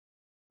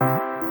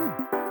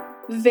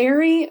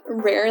Very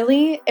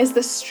rarely is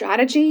the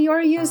strategy you're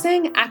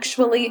using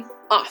actually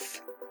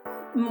off.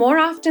 More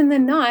often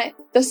than not,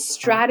 the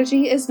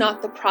strategy is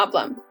not the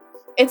problem.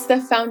 It's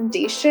the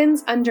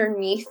foundations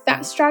underneath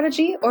that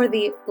strategy or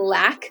the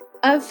lack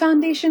of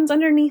foundations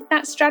underneath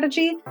that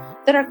strategy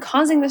that are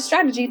causing the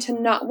strategy to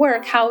not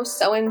work how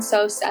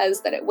so-and-so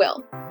says that it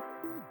will.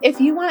 If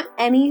you want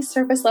any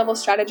surface level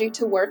strategy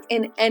to work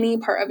in any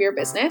part of your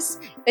business,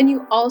 then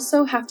you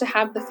also have to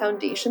have the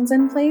foundations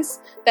in place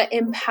that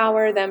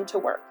empower them to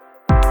work.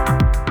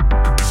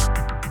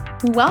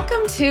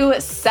 Welcome to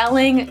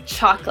Selling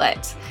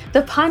Chocolate,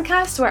 the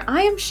podcast where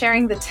I am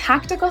sharing the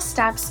tactical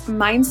steps,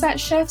 mindset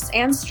shifts,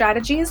 and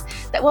strategies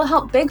that will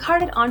help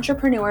big-hearted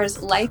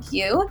entrepreneurs like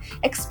you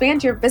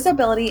expand your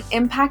visibility,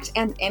 impact,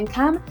 and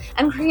income,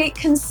 and create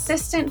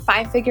consistent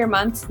 5-figure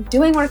months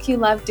doing work you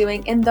love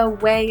doing in the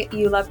way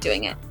you love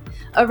doing it.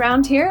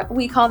 Around here,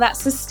 we call that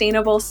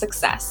sustainable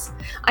success.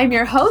 I'm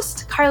your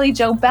host, Carly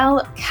Jo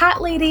Bell,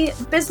 cat lady,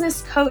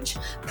 business coach,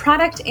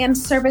 product and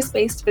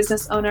service-based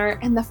business owner,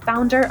 and the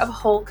founder of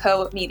Whole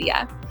Co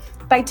Media.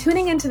 By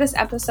tuning into this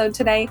episode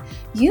today,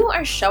 you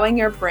are showing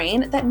your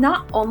brain that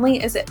not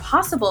only is it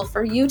possible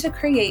for you to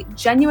create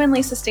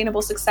genuinely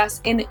sustainable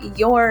success in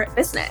your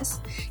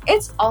business,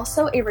 it's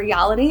also a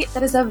reality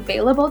that is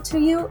available to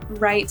you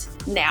right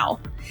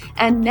now.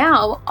 And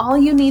now all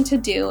you need to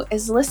do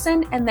is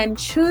listen and then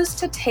choose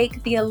to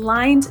take the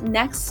aligned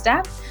next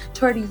step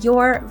toward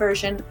your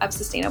version of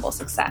sustainable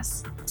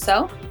success.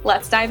 So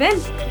let's dive in.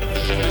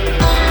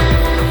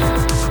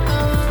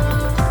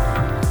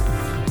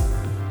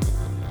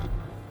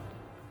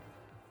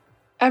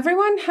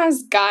 Everyone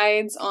has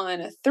guides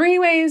on 3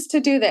 ways to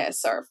do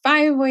this or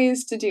 5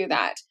 ways to do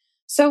that.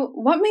 So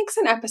what makes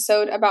an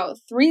episode about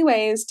 3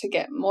 ways to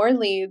get more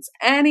leads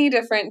any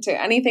different to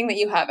anything that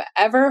you have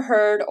ever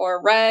heard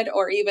or read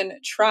or even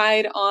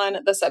tried on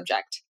the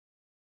subject?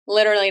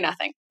 Literally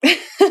nothing.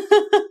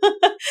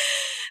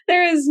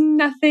 There is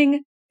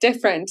nothing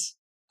different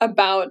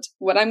about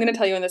what I'm going to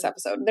tell you in this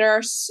episode. There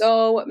are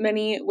so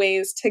many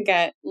ways to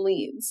get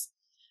leads.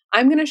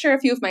 I'm going to share a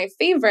few of my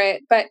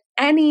favorite, but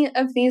any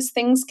of these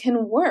things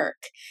can work.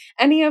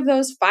 Any of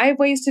those 5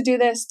 ways to do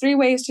this, 3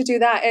 ways to do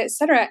that,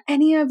 etc.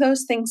 Any of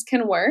those things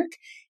can work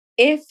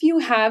if you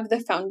have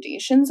the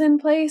foundations in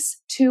place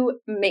to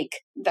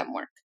make them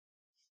work.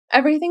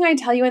 Everything I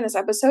tell you in this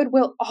episode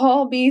will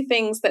all be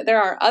things that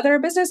there are other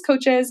business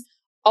coaches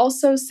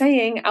also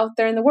saying out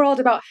there in the world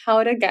about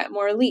how to get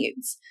more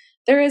leads.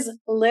 There is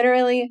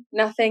literally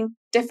nothing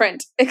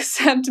different,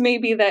 except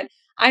maybe that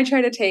I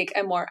try to take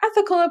a more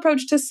ethical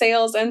approach to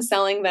sales and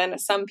selling than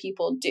some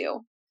people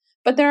do.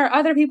 But there are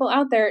other people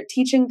out there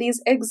teaching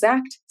these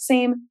exact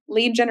same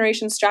lead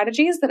generation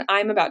strategies that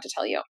I'm about to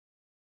tell you.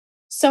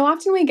 So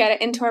often we get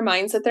it into our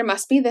minds that there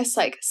must be this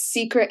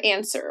secret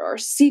answer or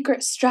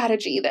secret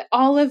strategy that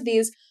all of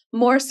these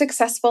more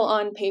successful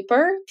on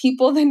paper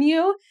people than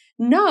you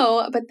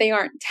know, but they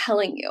aren't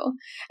telling you.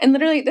 And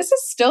literally, this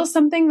is still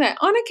something that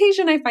on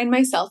occasion I find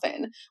myself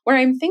in, where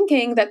I'm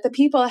thinking that the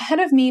people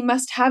ahead of me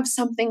must have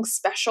something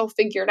special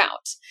figured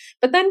out.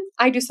 But then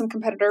I do some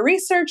competitor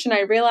research and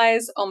I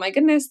realize, oh my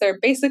goodness, they're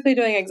basically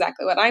doing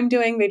exactly what I'm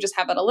doing. They just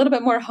have it a little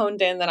bit more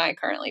honed in than I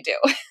currently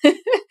do.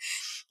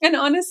 And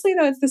honestly,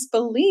 though, it's this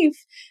belief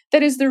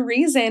that is the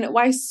reason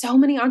why so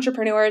many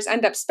entrepreneurs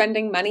end up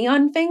spending money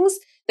on things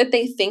that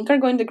they think are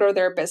going to grow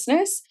their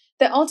business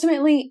that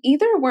ultimately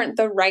either weren't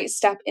the right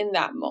step in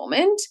that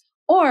moment,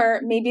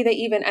 or maybe they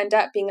even end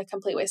up being a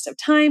complete waste of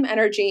time,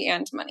 energy,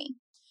 and money.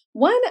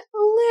 One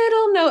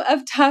little note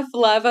of tough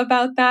love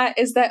about that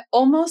is that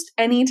almost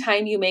any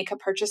time you make a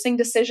purchasing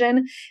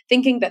decision,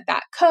 thinking that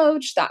that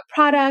coach, that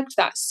product,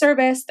 that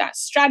service, that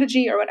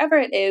strategy, or whatever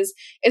it is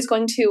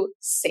going to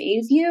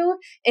save you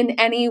in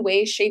any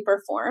way, shape,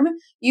 or form,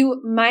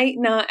 you might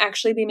not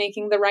actually be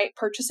making the right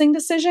purchasing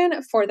decision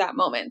for that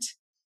moment.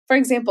 For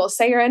example,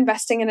 say you're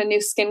investing in a new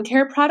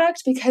skincare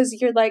product because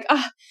you're like,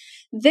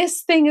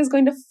 this thing is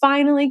going to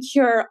finally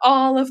cure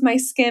all of my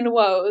skin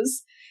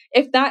woes.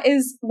 If that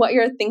is what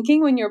you're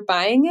thinking when you're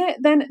buying it,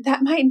 then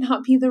that might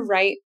not be the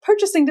right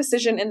purchasing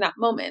decision in that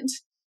moment.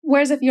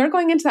 Whereas if you're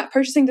going into that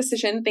purchasing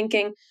decision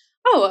thinking,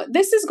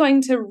 this is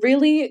going to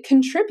really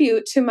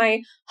contribute to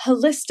my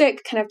holistic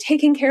kind of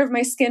taking care of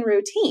my skin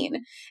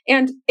routine.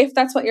 And if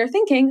that's what you're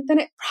thinking, then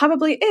it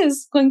probably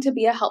is going to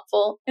be a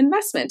helpful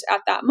investment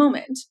at that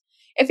moment.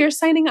 If you're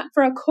signing up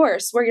for a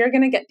course where you're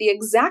going to get the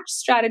exact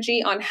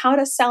strategy on how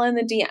to sell in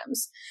the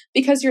DMs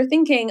because you're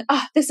thinking,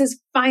 this is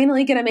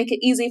finally going to make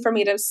it easy for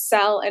me to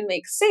sell and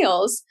make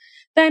sales,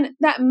 then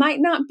that might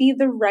not be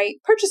the right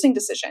purchasing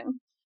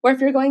decision. Or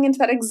if you're going into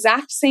that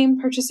exact same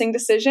purchasing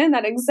decision,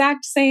 that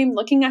exact same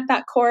looking at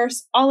that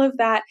course, all of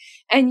that,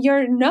 and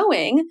you're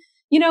knowing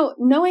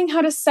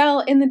how to sell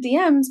in the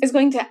DMs is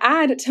going to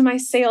add to my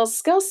sales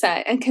skill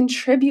set and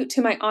contribute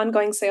to my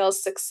ongoing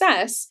sales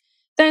success,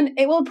 then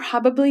it will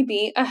probably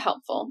be a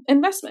helpful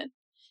investment.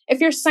 If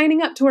you're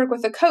signing up to work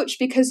with a coach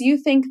because you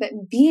think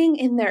that being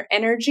in their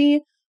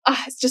energy,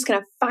 it's just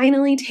going to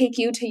finally take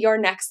you to your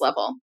next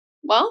level,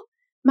 well,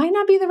 might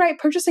not be the right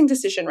purchasing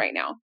decision right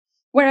now.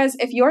 Whereas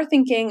if you're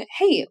thinking,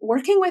 hey,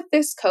 working with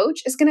this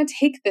coach is going to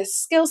take this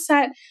skill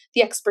set,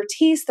 the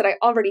expertise that I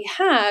already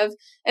have,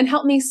 and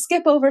help me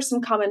skip over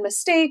some common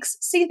mistakes,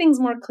 see things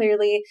more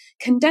clearly,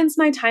 condense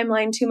my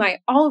timeline to my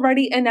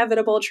already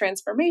inevitable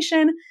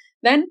transformation,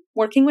 then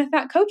working with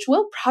that coach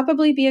will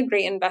probably be a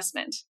great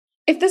investment.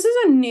 If this is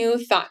a new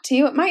thought to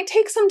you, it might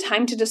take some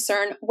time to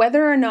discern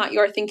whether or not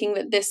you're thinking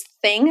that this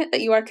thing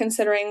that you are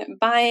considering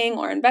buying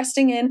or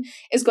investing in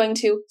is going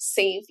to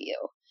save you.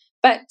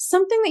 But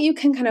something that you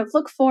can kind of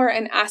look for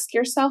and ask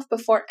yourself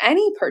before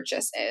any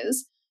purchase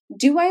is,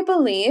 do I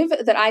believe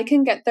that I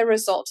can get the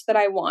result that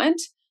I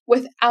want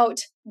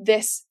without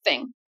this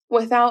thing,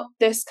 without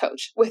this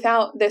coach,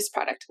 without this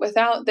product,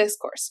 without this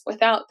course,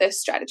 without this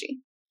strategy?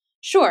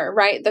 Sure,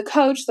 right? The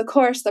coach, the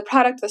course, the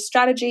product, the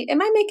strategy, it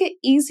might make it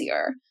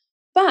easier.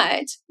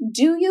 But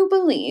do you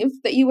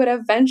believe that you would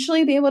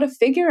eventually be able to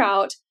figure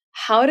out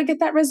how to get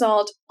that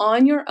result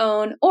on your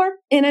own or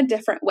in a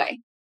different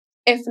way?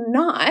 If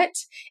not,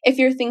 if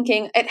you're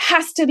thinking it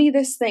has to be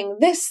this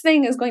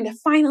thing is going to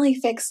finally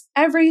fix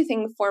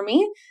everything for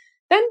me,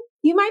 then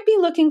you might be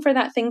looking for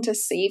that thing to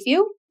save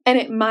you, and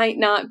it might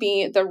not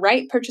be the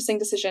right purchasing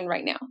decision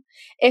right now.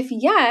 If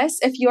yes,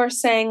 if you're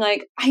saying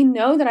like, I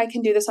know that I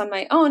can do this on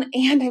my own,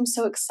 and I'm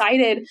so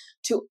excited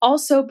to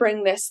also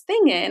bring this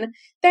thing in,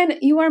 then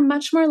you are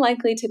much more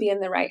likely to be in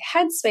the right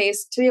headspace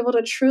to be able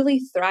to truly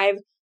thrive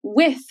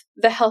with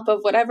the help of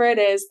whatever it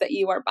is that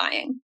you are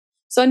buying.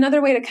 So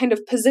another way to kind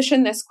of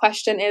position this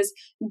question is,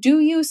 do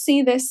you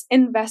see this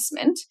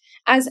investment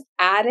as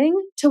adding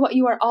to what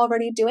you are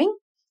already doing,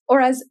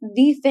 or as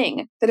the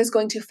thing that is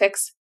going to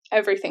fix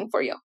everything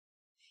for you?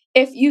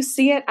 If you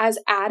see it as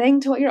adding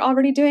to what you're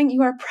already doing,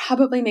 you are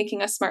probably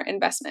making a smart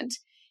investment.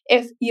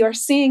 If you're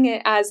seeing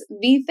it as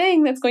the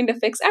thing that's going to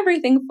fix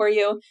everything for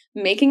you,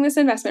 making this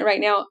investment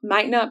right now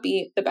might not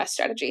be the best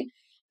strategy.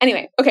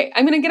 Anyway, okay,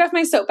 I'm going to get off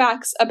my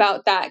soapbox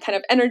about that kind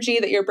of energy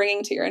that you're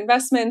bringing to your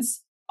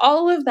investments.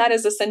 All of that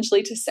is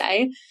essentially to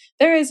say,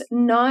 there is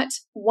not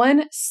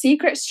one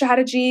secret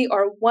strategy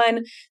or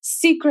one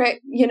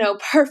secret,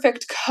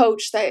 perfect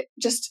coach that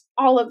just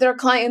all of their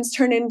clients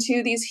turn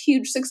into these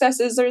huge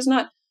successes. There's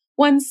not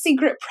one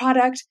secret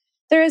product.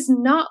 There is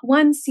not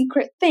one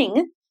secret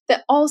thing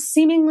that all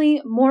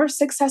seemingly more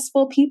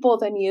successful people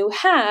than you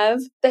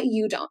have that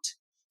you don't.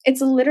 It's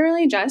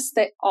literally just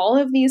that all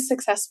of these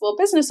successful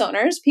business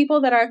owners,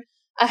 people that are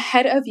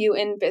ahead of you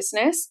in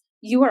business,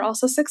 you are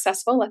also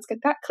successful. Let's get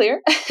that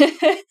clear.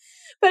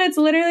 But it's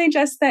literally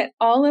just that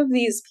all of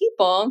these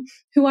people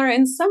who are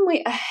in some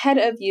way ahead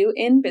of you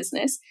in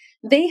business,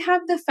 they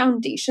have the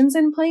foundations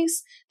in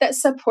place that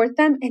support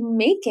them in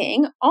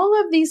making all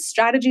of these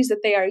strategies that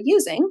they are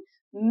using,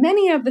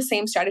 many of the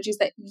same strategies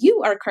that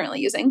you are currently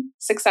using,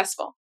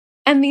 successful.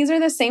 And these are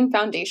the same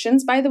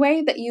foundations, by the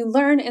way, that you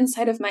learn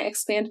inside of my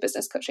Expand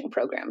Business Coaching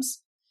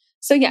programs.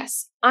 So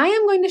yes, I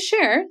am going to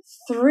share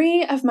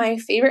 3 of my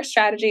favorite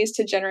strategies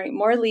to generate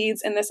more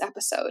leads in this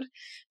episode.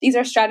 These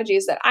are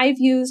strategies that I've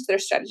used, they're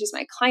strategies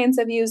my clients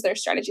have used, they're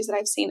strategies that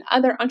I've seen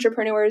other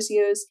entrepreneurs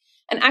use.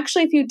 And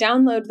actually, if you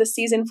download the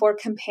Season 4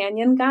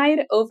 companion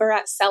guide over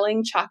at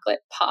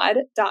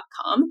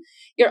sellingchocolatepod.com,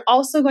 you're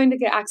also going to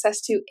get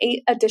access to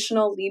 8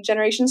 additional lead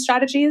generation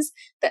strategies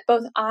that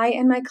both I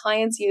and my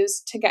clients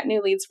use to get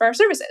new leads for our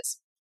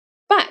services.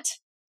 But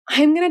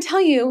I'm going to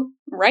tell you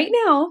right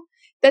now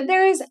that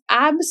there is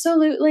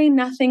absolutely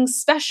nothing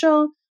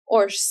special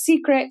or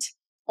secret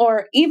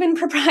or even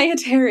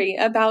proprietary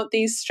about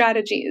these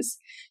strategies.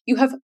 You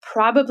have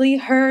probably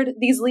heard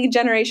these lead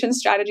generation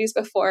strategies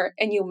before,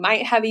 and you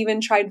might have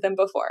even tried them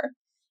before.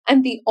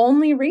 And the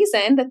only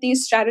reason that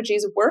these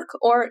strategies work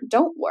or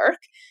don't work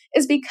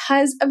is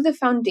because of the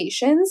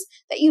foundations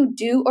that you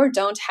do or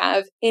don't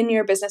have in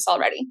your business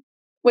already.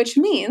 Which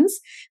means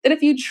that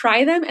if you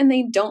try them and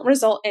they don't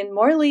result in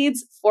more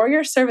leads for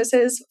your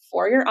services,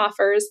 for your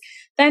offers,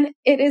 then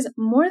it is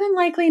more than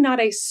likely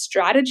not a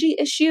strategy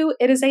issue,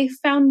 it is a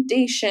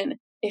foundation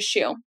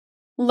issue.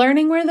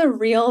 Learning where the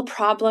real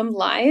problem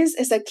lies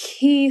is a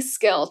key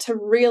skill to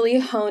really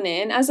hone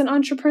in as an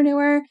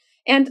entrepreneur,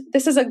 and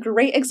this is a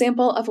great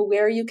example of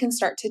where you can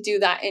start to do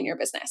that in your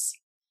business.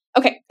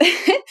 Okay,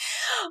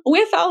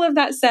 with all of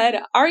that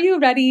said, are you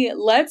ready?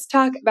 Let's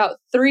talk about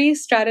 3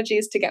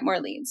 strategies to get more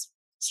leads.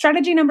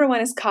 Strategy number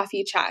 1 is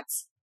coffee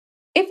chats.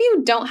 If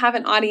you don't have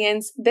an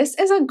audience, this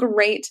is a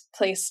great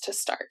place to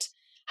start.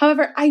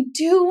 However, I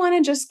do want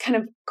to just kind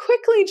of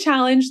quickly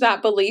challenge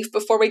that belief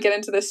before we get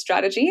into this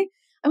strategy.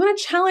 I want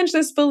to challenge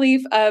this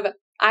belief of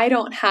I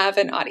don't have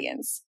an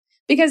audience.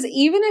 Because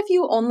even if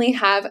you only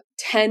have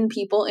 10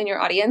 people in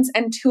your audience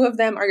and 2 of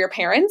them are your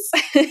parents,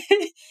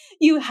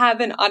 you have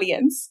an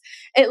audience.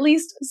 At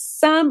least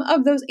some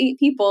of those 8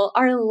 people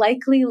are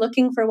likely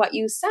looking for what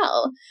you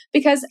sell.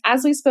 Because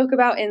as we spoke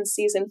about in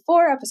Season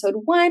 4, Episode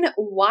 1,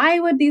 why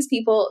would these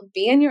people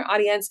be in your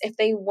audience if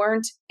they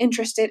weren't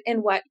interested in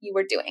what you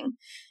were doing?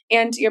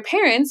 And your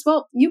parents,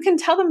 well, you can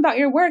tell them about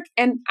your work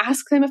and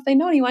ask them if they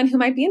know anyone who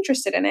might be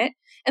interested in it,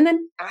 and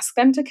then ask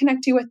them to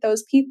connect you with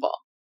those people.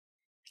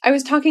 I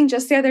was talking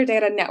just the other day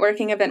at a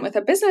networking event with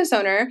a business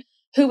owner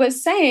who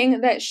was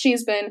saying that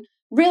she's been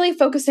really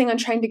focusing on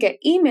trying to get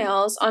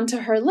emails onto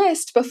her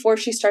list before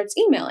she starts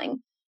emailing.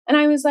 And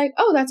I was like,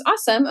 oh, that's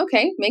awesome.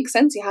 Okay, makes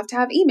sense. You have to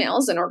have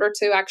emails in order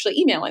to actually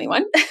email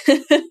anyone.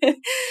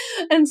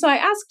 And so I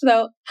asked,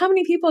 though, how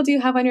many people do you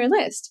have on your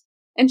list?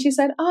 And she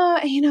said, oh,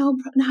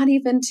 not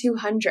even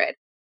 200.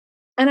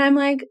 And I'm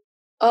like,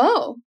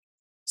 oh,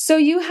 so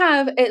you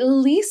have at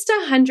least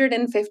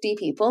 150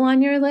 people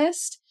on your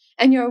list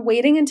and you're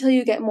waiting until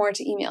you get more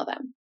to email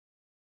them,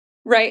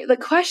 right? The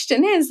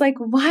question is like,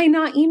 why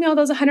not email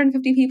those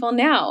 150 people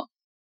now?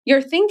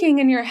 You're thinking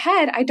in your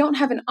head, I don't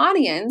have an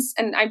audience.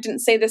 And I didn't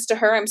say this to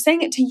her. I'm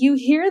saying it to you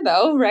here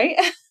though, right?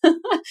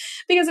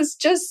 Because it's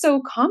just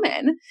so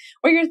common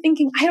where you're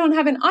thinking, I don't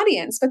have an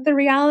audience. But the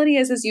reality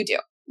is you do.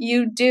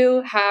 You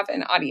do have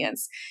an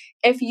audience.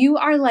 If you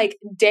are like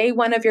day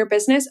one of your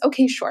business,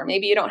 okay, sure,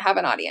 maybe you don't have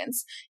an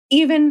audience.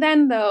 Even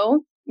then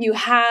though, you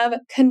have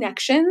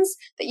connections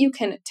that you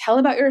can tell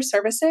about your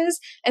services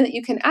and that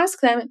you can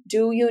ask them,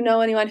 do you know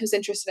anyone who's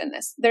interested in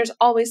this? There's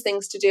always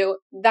things to do.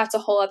 That's a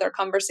whole other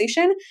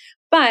conversation.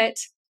 But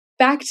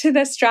back to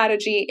the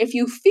strategy, if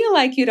you feel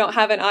like you don't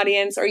have an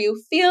audience or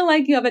you feel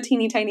like you have a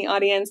teeny tiny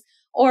audience,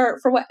 or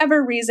for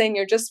whatever reason,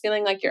 you're just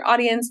feeling like your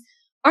audience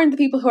aren't the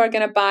people who are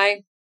going to buy,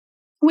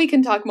 we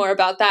can talk more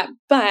about that.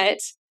 But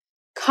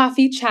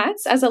coffee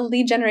chats as a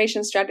lead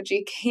generation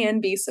strategy can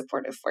be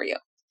supportive for you.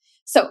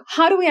 So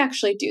how do we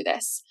actually do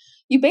this?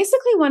 You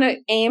basically want to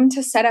aim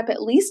to set up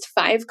at least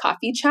 5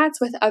 coffee chats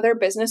with other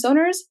business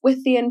owners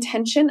with the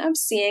intention of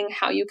seeing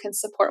how you can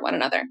support one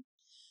another.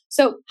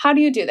 So how do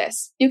you do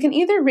this? You can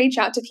either reach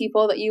out to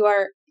people that you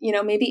are,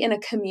 maybe in a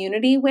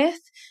community with,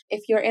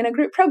 if you're in a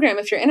group program,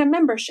 if you're in a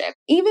membership,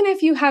 even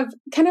if you have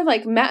kind of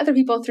like met other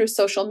people through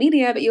social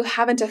media, but you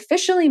haven't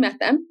officially met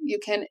them, you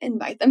can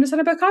invite them to set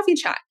up a coffee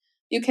chat.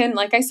 You can,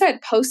 like I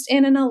said, post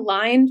in an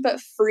aligned but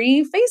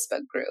free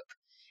Facebook group.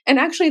 And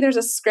actually, there's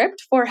a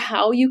script for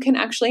how you can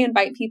actually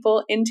invite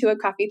people into a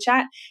coffee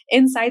chat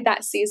inside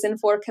that Season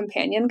 4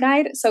 companion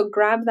guide. So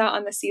grab that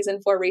on the Season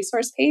 4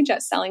 resource page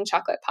at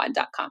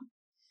sellingchocolatepod.com.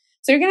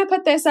 So you're going to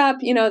put this up,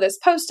 this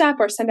post up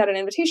or send out an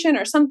invitation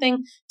or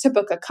something to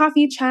book a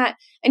coffee chat.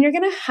 And you're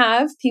going to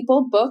have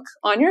people book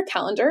on your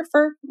calendar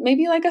for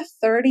maybe like a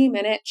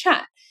 30-minute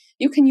chat.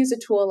 You can use a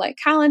tool like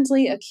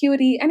Calendly,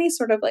 Acuity, any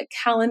sort of like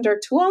calendar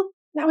tool.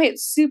 That way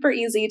it's super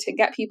easy to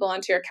get people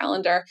onto your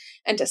calendar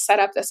and to set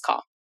up this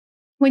call.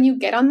 When you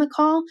get on the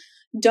call,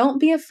 don't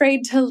be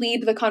afraid to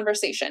lead the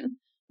conversation,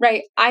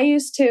 right? I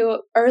used to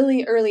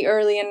early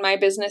in my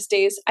business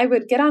days, I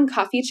would get on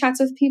coffee chats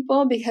with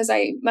people because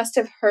I must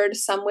have heard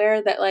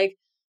somewhere that like,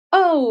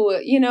 oh,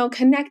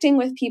 connecting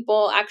with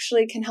people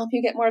actually can help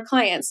you get more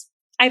clients.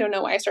 I don't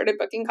know why I started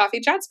booking coffee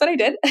chats, but I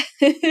did.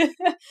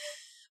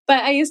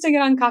 But I used to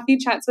get on coffee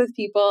chats with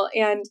people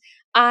and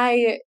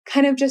I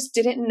kind of just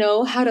didn't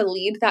know how to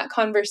lead that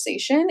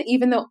conversation,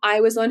 even though I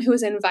was the one who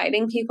was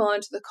inviting people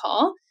onto the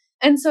call.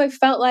 And so I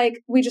felt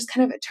like we just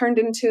kind of turned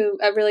into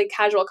a really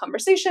casual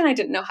conversation. I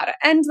didn't know how to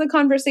end the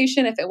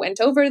conversation if it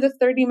went over the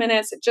 30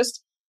 minutes. It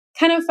just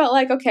kind of felt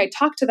like, okay, I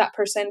talked to that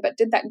person, but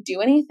did that do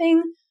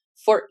anything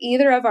for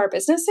either of our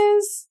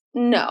businesses?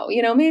 No.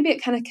 Maybe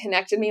it kind of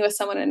connected me with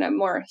someone in a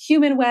more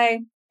human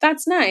way.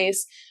 That's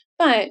nice,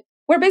 but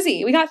we're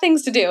busy. We got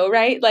things to do,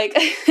 right? Like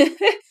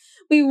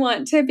we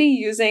want to be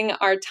using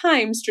our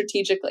time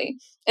strategically.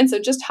 And so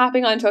just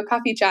hopping onto a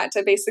coffee chat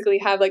to basically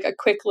have like a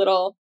quick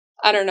little,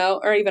 I don't know,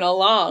 or even a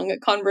long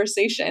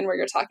conversation where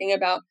you're talking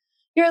about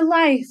your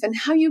life and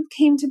how you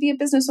came to be a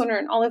business owner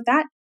and all of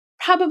that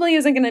probably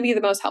isn't going to be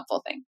the most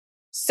helpful thing.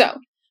 So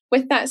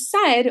with that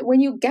said,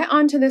 when you get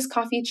onto this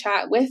coffee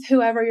chat with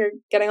whoever you're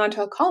getting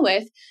onto a call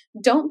with,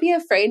 don't be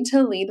afraid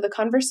to lead the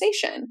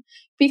conversation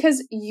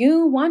because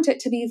you want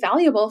it to be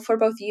valuable for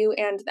both you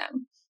and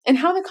them. And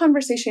how the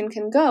conversation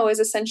can go is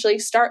essentially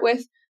start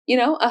with,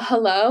 a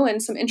hello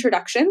and some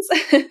introductions.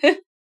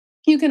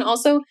 You can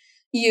also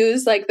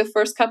use like the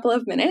first couple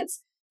of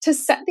minutes to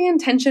set the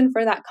intention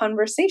for that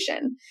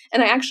conversation.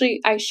 And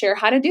I share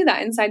how to do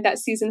that inside that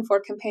Season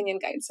 4 companion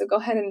guide. So go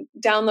ahead and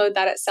download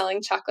that at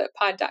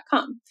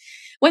sellingchocolatepod.com.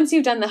 Once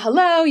you've done the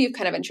hello, you've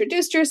kind of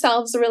introduced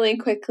yourselves really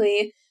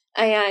quickly,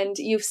 and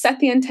you've set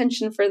the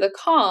intention for the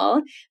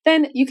call,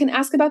 then you can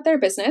ask about their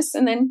business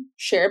and then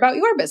share about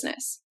your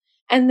business.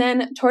 And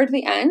then toward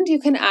the end, you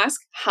can ask,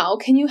 how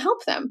can you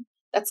help them?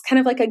 That's kind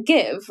of like a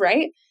give,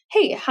 right?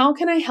 Hey, how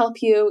can I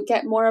help you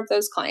get more of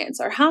those clients?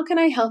 Or how can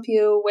I help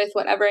you with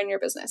whatever in your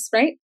business,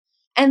 right?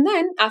 And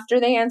then after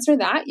they answer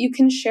that, you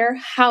can share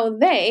how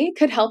they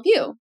could help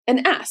you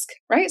and ask,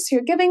 right? So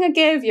you're giving a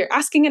give, you're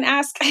asking an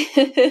ask.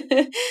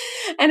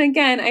 And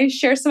again, I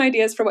share some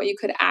ideas for what you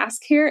could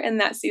ask here in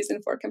that Season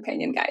 4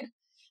 companion guide.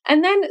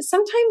 And then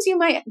sometimes you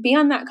might be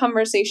on that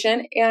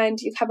conversation and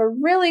you have a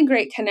really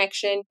great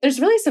connection. There's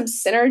really some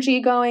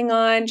synergy going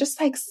on,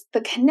 just like the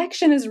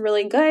connection is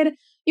really good.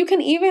 You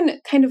can even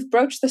kind of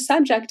broach the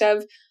subject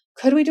of,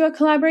 could we do a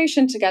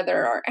collaboration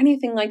together or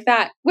anything like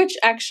that, which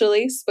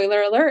actually,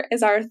 spoiler alert,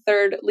 is our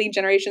third lead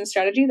generation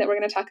strategy that we're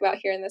going to talk about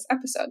here in this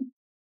episode.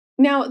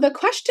 Now, the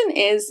question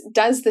is,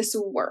 does this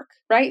work,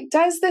 right?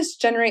 Does this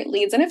generate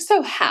leads? And if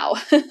so, how?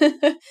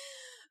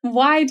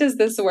 Why does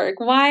this work?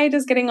 Why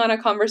does getting on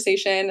a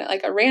conversation,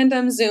 like a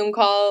random Zoom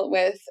call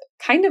with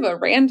kind of a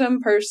random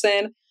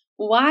person,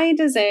 why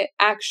does it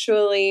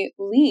actually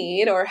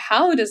lead, or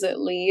how does it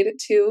lead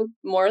to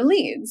more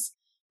leads?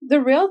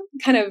 The real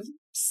kind of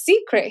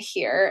secret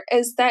here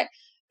is that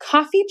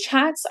coffee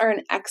chats are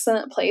an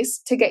excellent place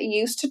to get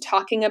used to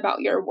talking about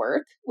your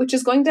work, which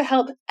is going to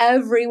help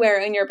everywhere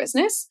in your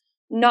business,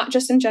 not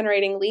just in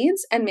generating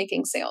leads and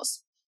making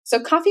sales. So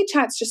coffee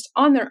chats just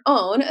on their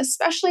own,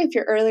 especially if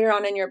you're earlier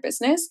on in your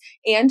business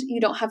and you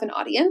don't have an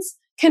audience,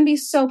 can be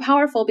so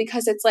powerful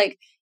because it's like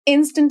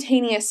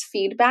instantaneous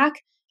feedback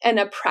and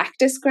a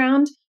practice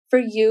ground for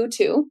you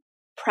to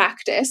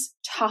practice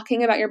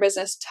talking about your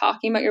business,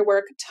 talking about your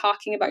work,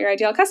 talking about your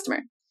ideal customer.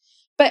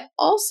 But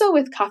also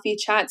with coffee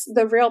chats,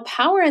 the real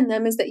power in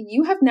them is that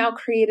you have now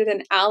created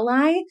an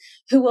ally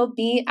who will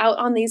be out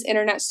on these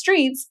internet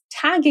streets,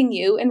 tagging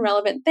you in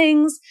relevant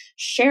things,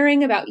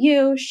 sharing about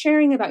you,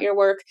 sharing about your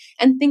work,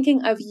 and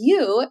thinking of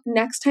you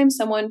next time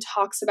someone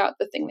talks about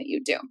the thing that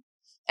you do.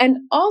 And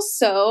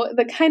also,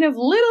 the kind of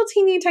little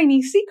teeny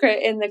tiny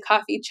secret in the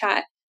coffee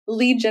chat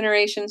lead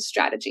generation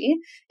strategy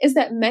is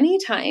that many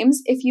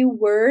times, if you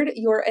word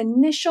your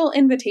initial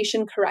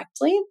invitation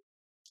correctly,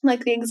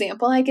 like the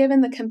example I give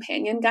in the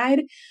companion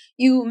guide,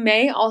 you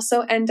may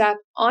also end up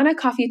on a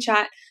coffee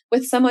chat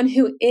with someone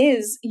who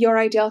is your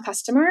ideal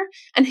customer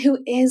and who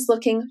is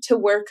looking to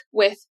work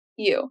with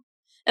you.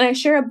 And I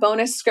share a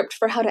bonus script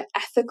for how to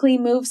ethically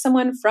move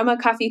someone from a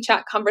coffee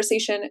chat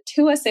conversation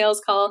to a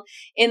sales call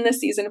in the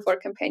Season 4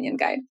 companion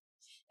guide.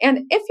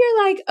 And if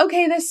you're like,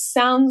 okay, this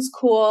sounds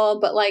cool,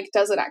 but like,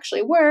 does it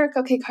actually work?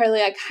 Okay,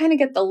 Carly, I kind of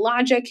get the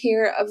logic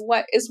here of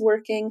what is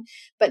working,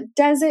 but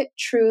does it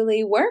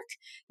truly work?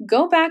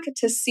 Go back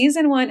to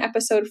Season 1,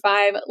 Episode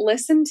 5,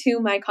 listen to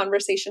my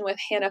conversation with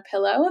Hannah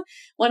Pillow,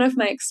 one of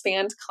my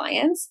Expand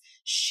clients.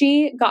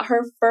 She got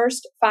her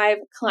first 5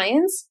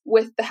 clients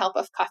with the help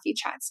of coffee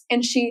chats,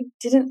 and she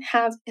didn't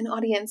have an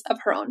audience of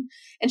her own.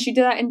 And she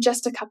did that in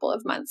just a couple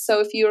of months.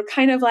 So if you were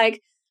kind of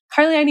like,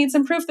 Carly, I need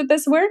some proof that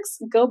this works,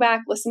 go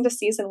back, listen to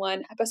Season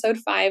 1, Episode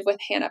 5 with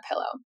Hannah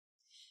Pillow.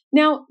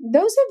 Now,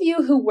 those of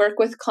you who work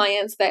with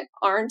clients that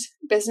aren't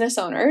business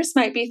owners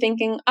might be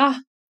thinking,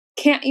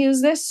 can't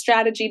use this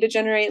strategy to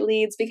generate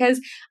leads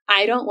because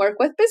I don't work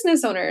with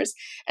business owners.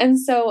 And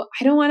so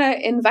I don't want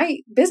to invite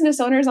business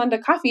owners onto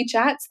coffee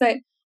chats that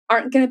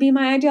aren't going to be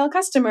my ideal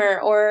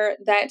customer or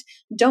that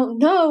don't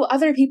know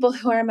other people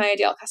who are my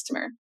ideal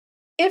customer.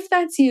 If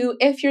that's you,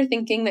 if you're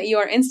thinking that you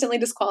are instantly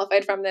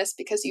disqualified from this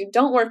because you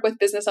don't work with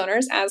business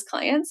owners as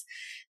clients,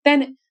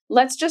 then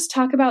let's just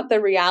talk about the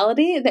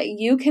reality that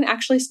you can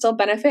actually still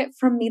benefit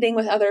from meeting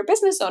with other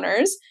business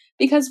owners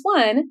because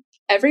 1,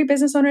 every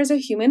business owner is a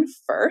human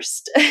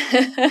first,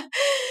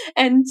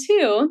 and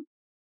 2,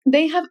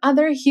 they have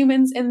other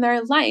humans in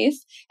their life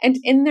and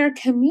in their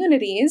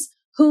communities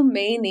who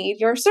may need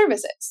your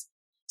services.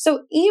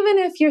 So even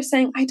if you're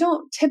saying, I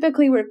don't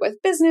typically work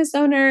with business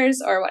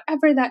owners or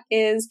whatever that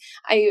is,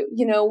 I,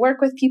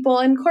 work with people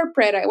in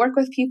corporate, I work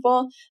with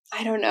people,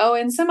 I don't know,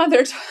 in some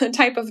other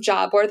type of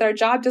job or their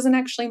job doesn't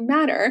actually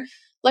matter.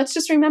 Let's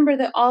just remember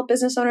that all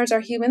business owners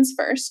are humans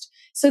first.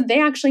 So they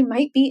actually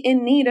might be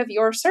in need of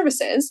your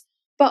services,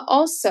 but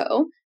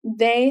also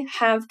they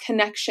have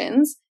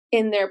connections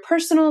in their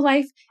personal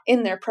life,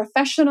 in their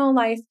professional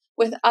life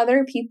with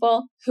other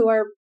people who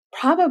are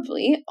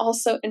probably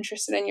also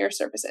interested in your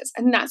services.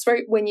 And that's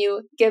where when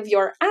you give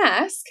your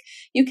ask,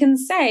 you can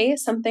say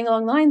something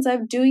along the lines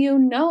of, do you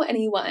know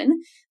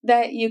anyone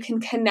that you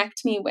can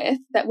connect me with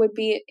that would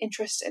be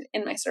interested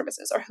in my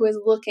services or who is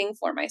looking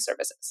for my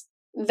services?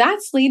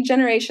 That's lead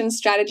generation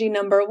strategy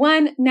number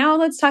 1. Now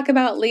let's talk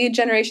about lead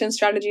generation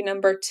strategy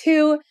number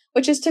 2,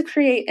 which is to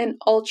create an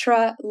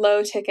ultra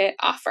low ticket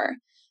offer.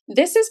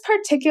 This is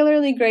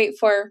particularly great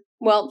for,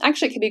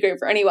 actually it could be great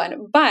for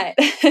anyone, but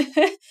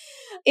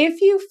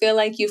if you feel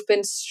like you've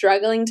been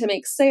struggling to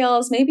make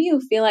sales, maybe you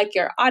feel like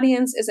your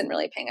audience isn't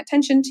really paying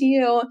attention to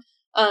you,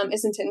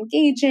 isn't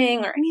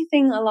engaging or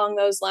anything along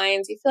those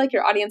lines, you feel like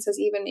your audience has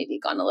even maybe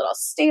gone a little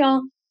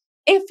stale.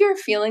 If you're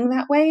feeling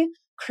that way,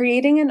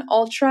 creating an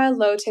ultra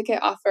low ticket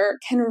offer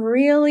can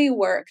really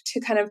work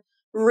to kind of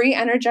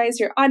re-energize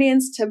your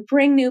audience, to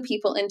bring new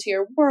people into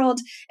your world,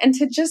 and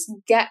to just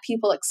get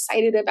people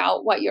excited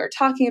about what you're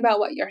talking about,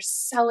 what you're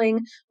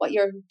selling, what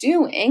you're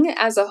doing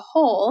as a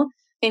whole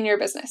in your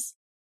business.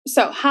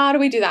 So how do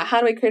we do that? How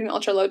do we create an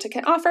ultra low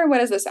ticket offer? What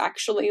does this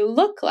actually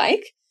look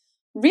like?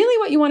 Really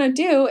what you want to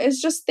do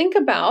is just think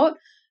about,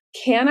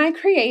 can I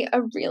create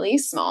a really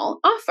small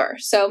offer?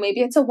 So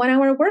maybe it's a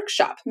 1-hour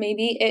workshop.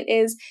 Maybe it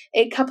is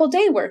a couple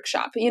day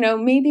workshop.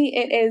 Maybe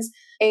it is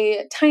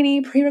a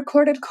tiny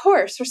pre-recorded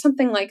course or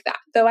something like that.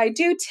 Though I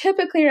do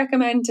typically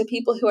recommend to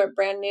people who are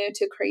brand new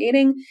to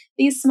creating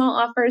these small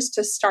offers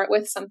to start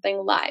with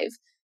something live.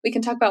 We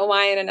can talk about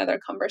why in another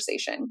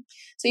conversation.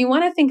 So you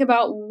want to think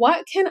about,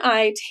 what can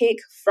I take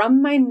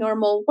from my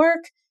normal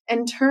work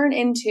and turn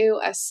into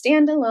a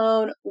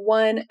standalone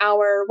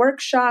 1-hour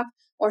workshop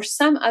or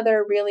some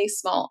other really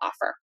small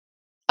offer.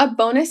 A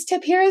bonus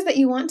tip here is that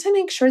you want to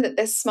make sure that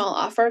this small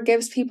offer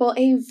gives people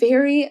a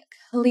very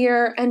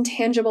clear and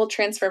tangible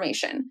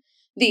transformation.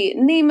 The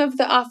name of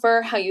the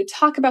offer, how you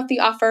talk about the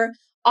offer,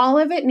 all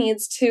of it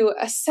needs to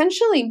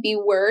essentially be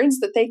words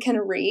that they can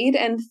read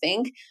and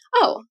think,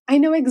 oh, I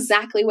know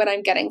exactly what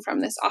I'm getting from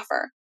this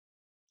offer.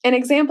 An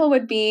example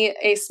would be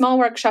a small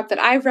workshop that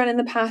I've run in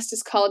the past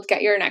is called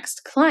Get Your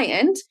Next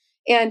Client,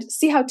 and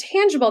see how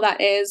tangible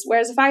that is.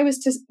 Whereas if I was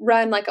to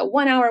run like a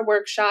 1-hour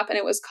workshop and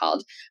it was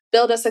called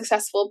Build a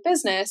Successful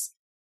Business,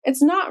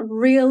 it's not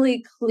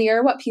really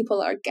clear what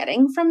people are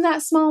getting from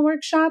that small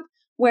workshop.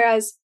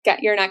 Whereas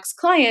Get Your Next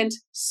Client,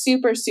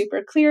 super,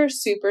 super clear,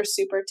 super,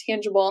 super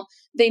tangible.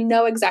 They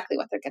know exactly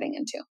what they're getting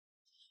into.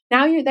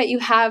 Now that you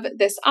have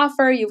this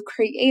offer, you've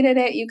created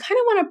it, you kind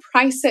of want to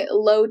price it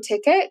low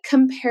ticket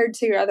compared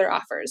to your other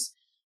offers.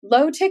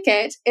 Low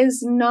ticket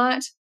is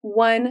not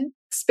one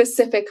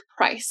specific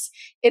price.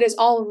 It is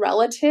all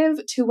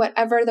relative to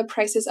whatever the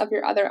prices of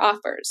your other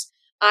offers.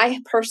 I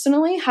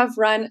personally have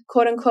run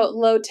quote unquote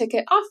low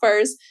ticket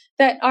offers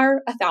that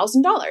are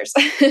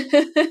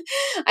 $1,000.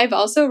 I've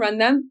also run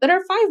them that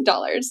are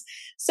 $5.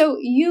 So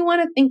you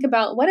want to think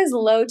about what is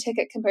low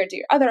ticket compared to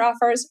your other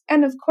offers.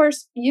 And of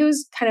course,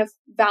 use kind of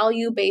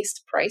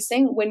value-based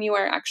pricing when you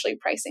are actually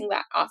pricing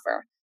that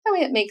offer. That way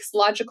it makes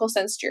logical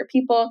sense to your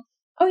people.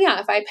 Oh yeah,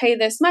 if I pay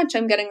this much,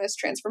 I'm getting this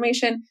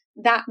transformation.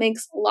 That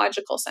makes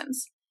logical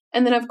sense.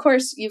 And then of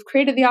course, you've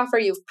created the offer,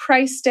 you've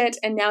priced it,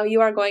 and now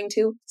you are going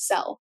to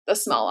sell the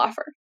small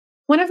offer.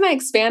 One of my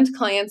Expand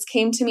clients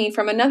came to me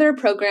from another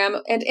program,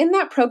 and in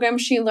that program,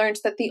 she learned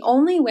that the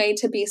only way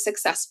to be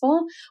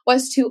successful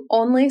was to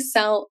only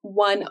sell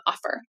one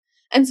offer.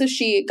 And so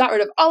she got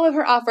rid of all of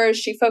her offers.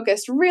 She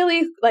focused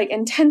really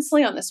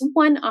intensely on this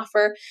one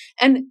offer.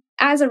 And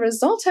as a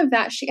result of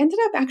that, she ended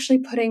up actually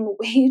putting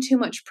way too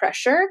much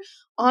pressure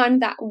on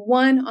that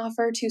one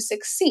offer to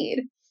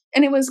succeed.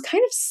 And it was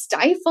kind of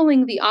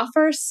stifling the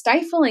offer,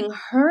 stifling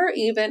her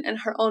even and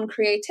her own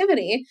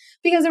creativity,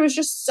 because there was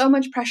just so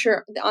much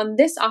pressure on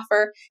this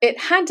offer. It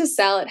had to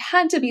sell, it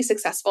had to be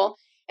successful.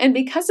 And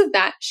because of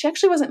that, she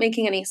actually wasn't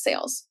making any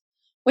sales.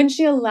 When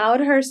she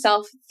allowed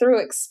herself through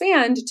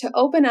Expand to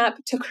open up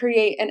to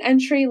create an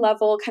entry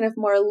level, kind of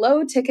more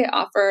low ticket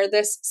offer,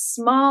 this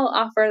small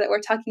offer that we're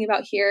talking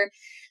about here,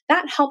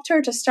 that helped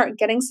her to start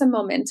getting some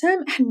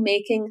momentum and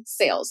making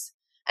sales.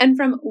 And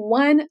from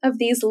one of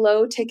these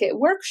low ticket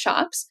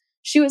workshops,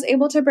 she was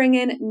able to bring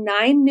in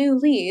 9 new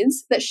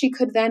leads that she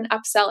could then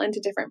upsell into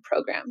different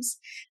programs.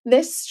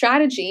 This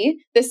strategy,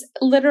 this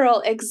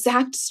literal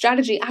exact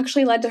strategy,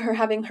 actually led to her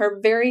having her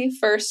very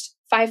first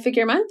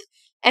 5-figure month.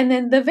 And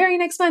then the very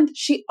next month,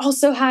 she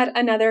also had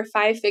another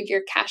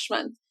 5-figure cash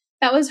month.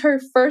 That was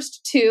her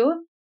first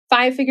 2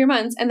 5-figure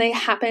months, and they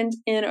happened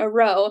in a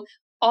row,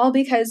 all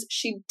because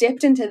she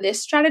dipped into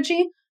this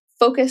strategy,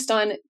 focused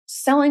on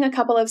selling a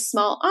couple of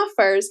small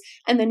offers,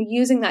 and then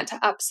using that to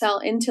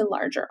upsell into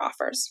larger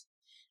offers.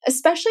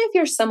 Especially if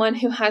you're someone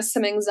who has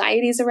some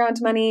anxieties around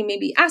money,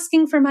 maybe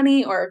asking for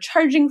money or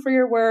charging for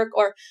your work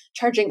or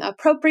charging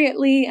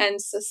appropriately and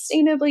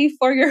sustainably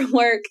for your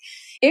work.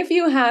 If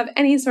you have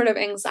any sort of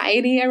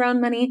anxiety around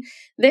money,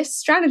 this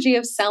strategy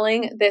of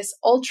selling this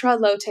ultra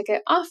low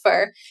ticket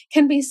offer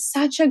can be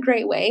such a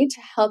great way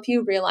to help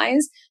you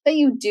realize that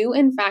you do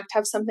in fact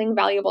have something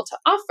valuable to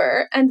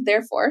offer and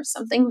therefore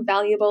something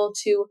valuable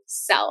to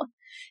sell.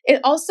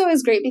 It also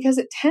is great because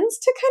it tends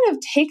to kind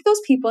of take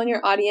those people in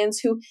your audience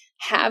who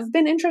have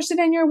been interested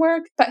in your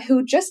work, but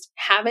who just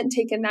haven't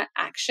taken that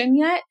action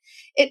yet.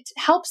 It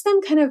helps them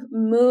kind of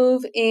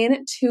move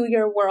into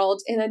your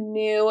world in a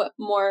new,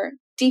 more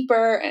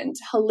deeper and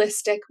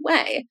holistic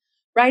way,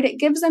 right? It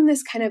gives them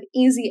this kind of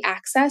easy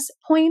access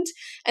point.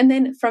 And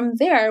then from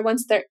there,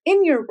 once they're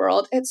in your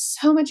world, it's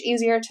so much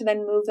easier to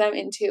then move them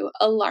into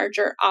a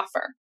larger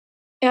offer.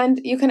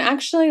 And you can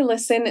actually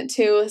listen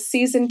to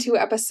season 2,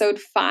 episode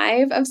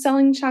 5 of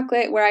Selling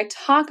Chocolate, where I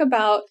talk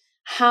about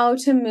how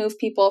to move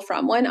people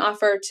from one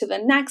offer to the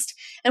next.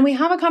 And we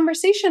have a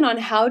conversation on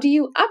how do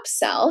you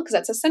upsell, because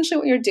that's essentially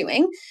what you're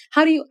doing.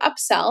 How do you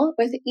upsell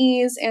with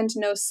ease and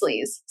no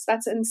sleaze? So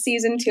that's in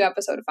season 2,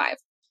 episode 5.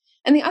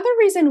 And the other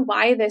reason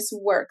why this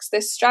works,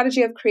 this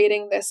strategy of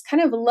creating this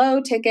kind of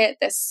low ticket,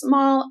 this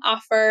small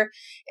offer,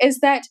 is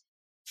that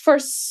for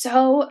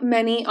so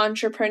many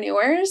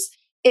entrepreneurs,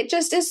 it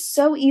just is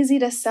so easy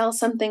to sell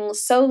something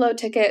so low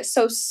ticket,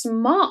 so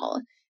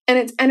small, and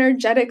it's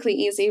energetically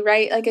easy,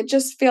 right? Like it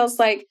just feels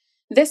like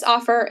this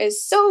offer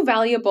is so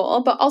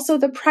valuable, but also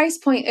the price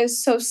point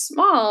is so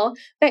small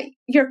that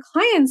your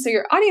clients or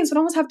your audience would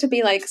almost have to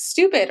be like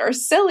stupid or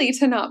silly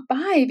to not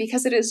buy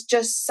because it is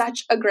just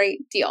such a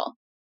great deal.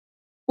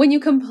 When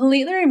you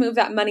completely remove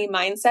that money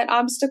mindset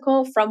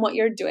obstacle from what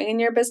you're doing in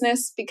your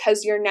business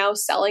because you're now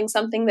selling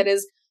something that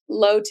is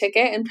low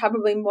ticket and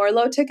probably more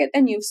low ticket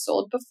than you've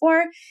sold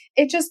before,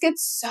 it just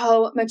gets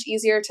so much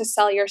easier to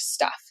sell your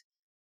stuff.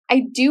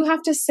 I do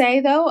have to say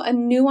though, a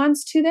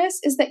nuance to this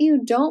is that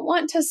you don't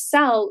want to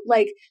sell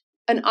like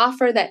an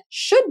offer that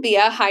should be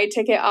a high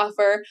ticket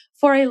offer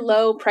for a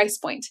low price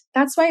point.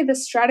 That's why the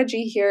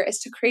strategy here is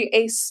to create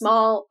a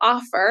small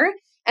offer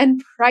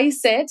and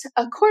price it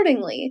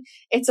accordingly.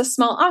 It's a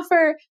small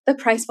offer, the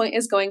price point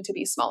is going to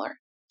be smaller.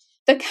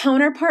 The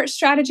counterpart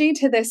strategy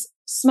to this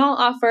small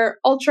offer,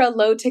 ultra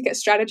low ticket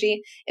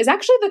strategy is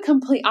actually the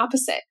complete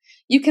opposite.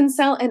 You can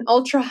sell an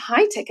ultra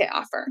high ticket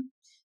offer.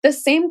 The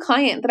same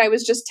client that I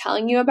was just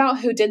telling you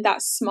about who did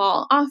that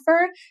small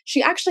offer,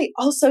 she actually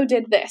also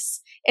did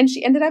this, and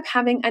she ended up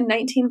having a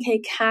 $19K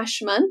cash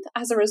month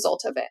as a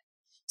result of it.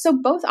 So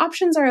both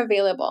options are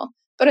available.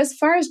 But as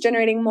far as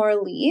generating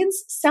more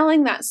leads,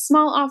 selling that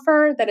small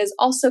offer that is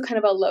also kind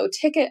of a low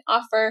ticket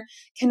offer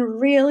can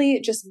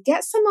really just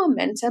get some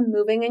momentum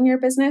moving in your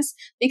business,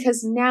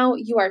 because now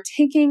you are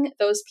taking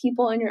those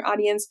people in your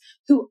audience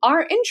who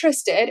are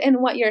interested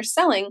in what you're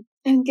selling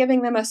and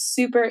giving them a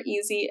super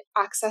easy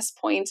access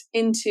point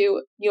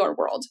into your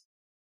world.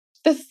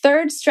 The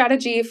third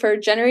strategy for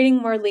generating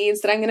more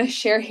leads that I'm going to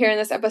share here in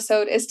this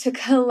episode is to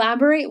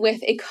collaborate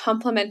with a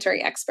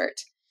complementary expert.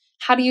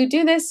 How do you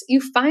do this? You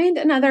find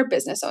another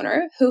business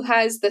owner who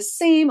has the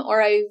same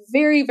or a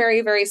very,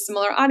 very, very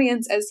similar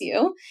audience as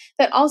you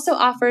that also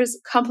offers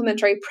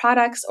complementary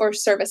products or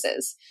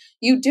services.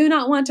 You do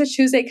not want to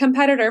choose a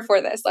competitor for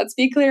this. Let's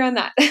be clear on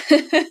that.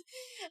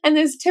 And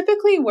this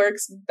typically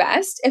works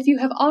best if you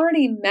have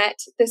already met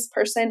this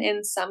person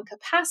in some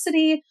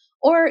capacity,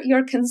 or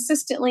you're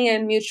consistently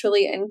and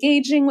mutually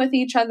engaging with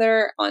each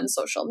other on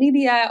social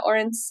media or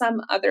in some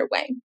other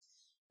way.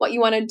 What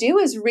you want to do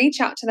is reach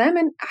out to them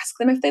and ask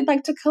them if they'd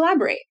like to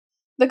collaborate.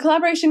 The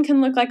collaboration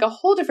can look like a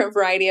whole different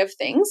variety of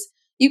things.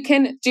 You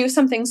can do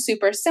something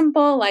super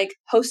simple like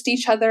host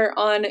each other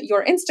on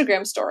your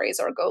Instagram stories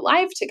or go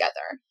live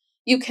together.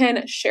 You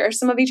can share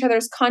some of each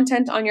other's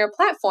content on your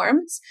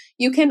platforms.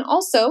 You can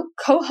also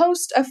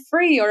co-host a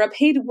free or a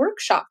paid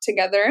workshop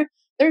together.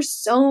 There's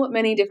so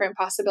many different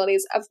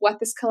possibilities of what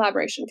this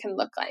collaboration can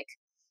look like.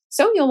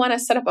 So you'll want to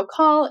set up a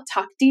call,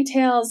 talk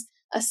details,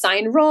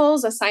 assign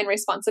roles, assign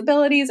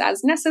responsibilities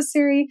as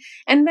necessary,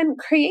 and then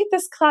create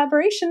this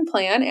collaboration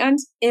plan and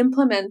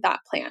implement that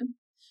plan.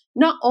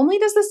 Not only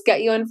does this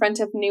get you in front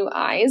of new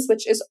eyes,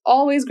 which is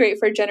always great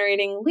for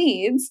generating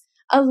leads,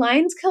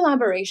 aligned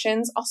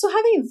collaborations also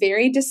have a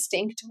very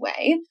distinct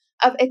way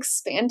of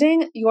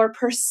expanding your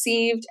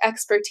perceived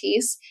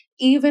expertise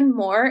even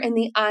more in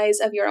the eyes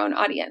of your own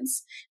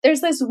audience.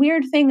 There's this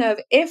weird thing of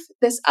if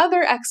this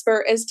other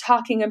expert is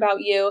talking about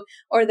you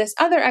or this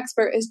other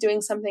expert is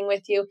doing something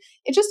with you,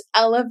 it just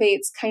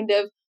elevates kind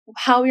of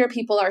how your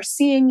people are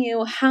seeing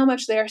you, how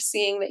much they're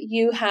seeing that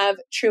you have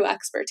true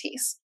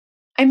expertise.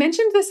 I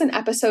mentioned this in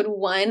episode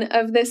 1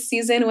 of this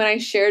season when I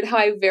shared how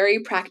I very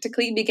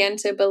practically began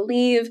to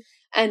believe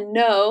and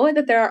know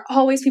that there are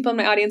always people in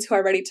my audience who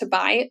are ready to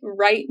buy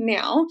right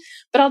now,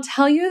 but I'll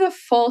tell you the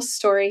full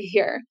story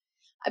here.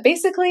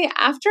 Basically,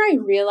 after I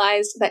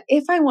realized that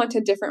if I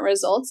wanted different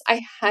results,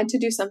 I had to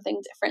do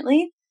something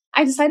differently,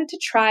 I decided to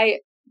try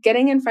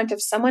getting in front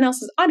of someone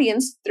else's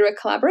audience through a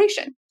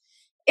collaboration.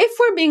 If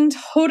we're being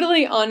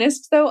totally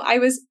honest, though, I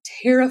was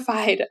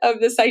terrified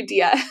of this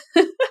idea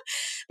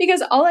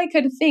because all I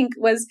could think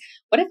was,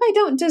 what if I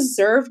don't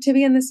deserve to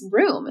be in this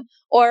room?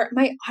 Or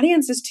my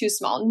audience is too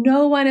small.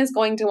 No one is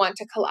going to want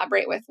to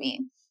collaborate with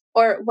me.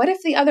 Or what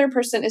if the other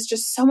person is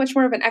just so much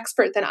more of an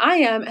expert than I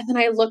am, and then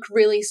I look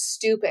really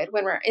stupid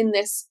when we're in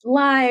this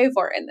live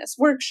or in this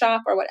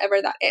workshop or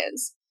whatever that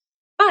is.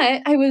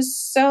 But I was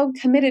so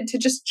committed to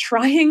just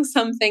trying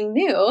something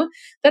new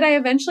that I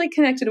eventually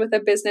connected with a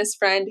business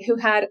friend who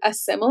had a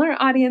similar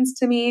audience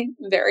to me,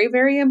 very,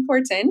 very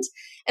important.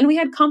 And we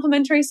had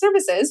complementary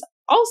services,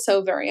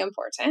 also very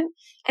important.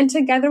 And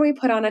together we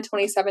put on a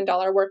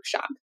 $27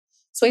 workshop.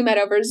 So we met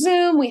over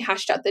Zoom, we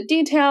hashed out the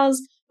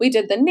details, we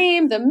did the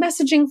name, the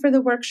messaging for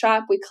the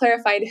workshop, we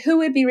clarified who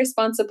would be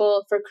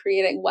responsible for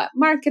creating what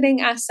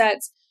marketing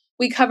assets.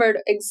 We covered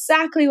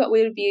exactly what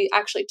we would be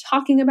actually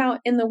talking about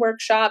in the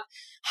workshop,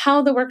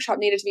 how the workshop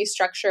needed to be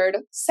structured,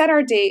 set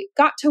our date,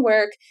 got to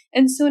work,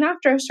 and soon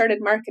after started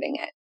marketing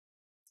it.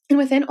 And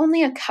within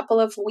only a couple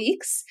of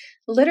weeks,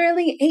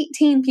 literally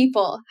 18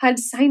 people had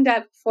signed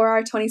up for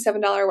our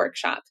 $27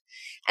 workshop.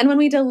 And when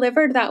we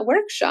delivered that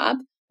workshop,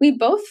 we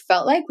both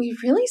felt like we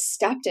really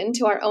stepped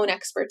into our own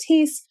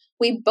expertise.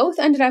 We both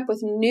ended up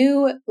with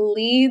new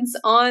leads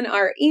on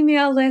our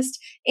email list,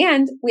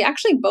 and we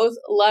actually both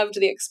loved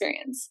the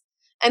experience.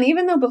 And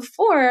even though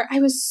before I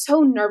was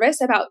so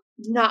nervous about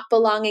not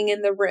belonging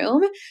in the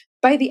room,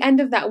 by the end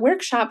of that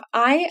workshop,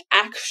 I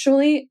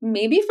actually,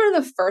 maybe for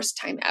the first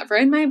time ever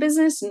in my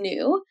business,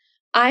 knew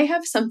I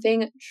have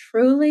something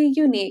truly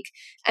unique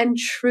and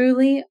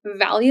truly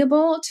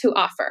valuable to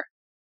offer.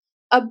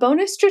 A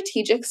bonus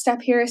strategic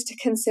step here is to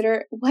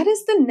consider what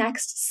is the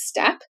next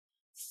step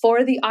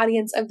for the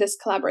audience of this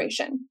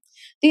collaboration.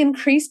 The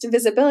increased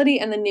visibility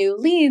and the new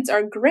leads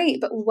are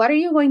great, but what are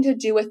you going to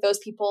do with those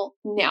people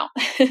now?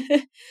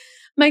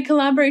 My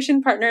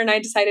collaboration partner and I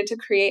decided to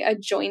create a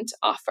joint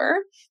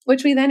offer,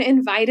 which we then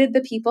invited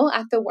the people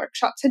at the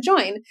workshop to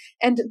join.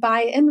 And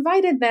by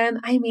invited them,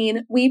 I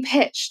mean we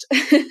pitched.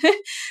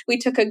 We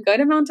took a good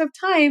amount of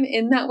time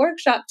in that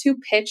workshop to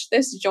pitch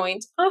this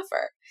joint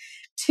offer.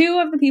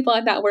 2 of the people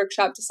at that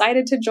workshop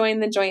decided to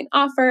join the joint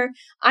offer.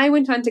 I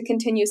went on to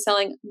continue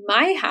selling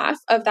my half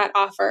of that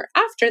offer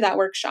after that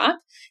workshop,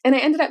 and I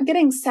ended up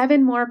getting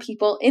 7 more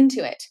people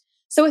into it.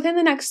 So within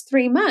the next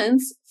 3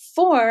 months,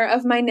 4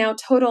 of my now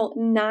total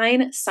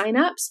 9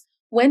 signups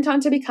went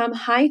on to become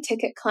high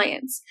ticket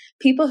clients,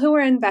 people who were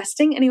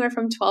investing anywhere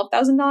from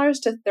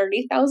 $12,000 to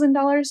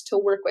 $30,000 to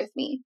work with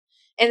me.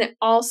 And it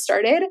all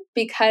started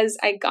because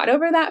I got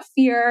over that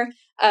fear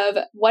of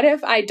what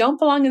if I don't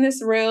belong in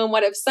this room?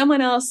 What if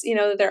someone else,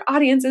 their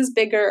audience is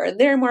bigger or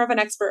they're more of an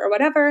expert or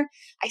whatever?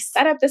 I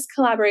set up this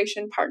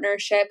collaboration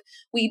partnership.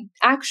 We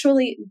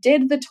actually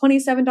did the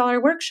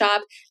 $27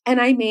 workshop and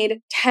I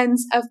made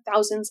tens of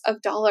thousands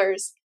of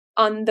dollars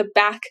on the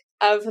back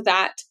of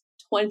that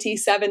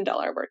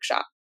 $27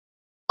 workshop.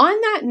 On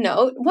that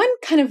note, one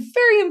kind of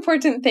very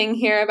important thing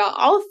here about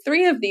all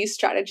 3 of these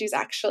strategies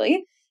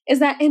actually is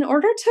that in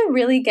order to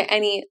really get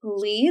any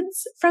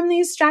leads from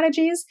these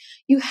strategies,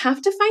 you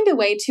have to find a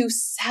way to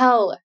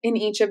sell in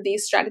each of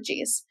these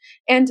strategies.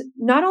 And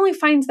not only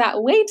find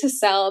that way to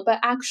sell, but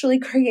actually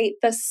create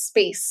the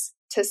space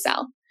to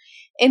sell.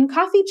 In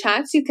coffee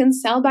chats, you can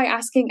sell by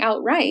asking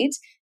outright,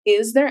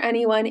 is there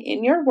anyone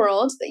in your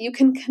world that you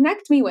can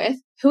connect me with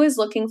who is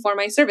looking for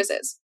my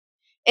services?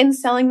 In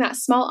selling that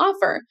small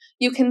offer,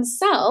 you can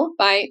sell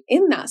by,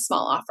 in that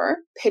small offer,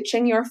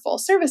 pitching your full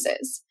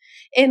services.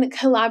 In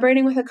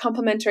collaborating with a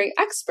complementary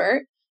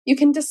expert, you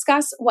can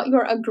discuss what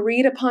your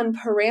agreed upon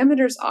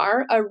parameters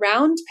are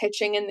around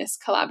pitching in this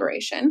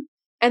collaboration,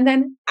 and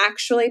then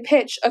actually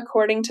pitch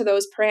according to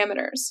those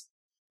parameters.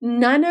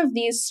 None of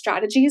these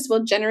strategies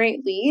will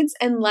generate leads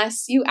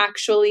unless you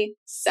actually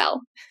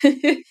sell.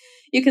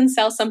 You can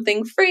sell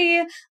something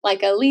free,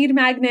 like a lead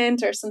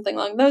magnet or something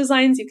along those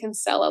lines. You can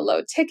sell a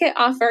low ticket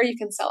offer. You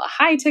can sell a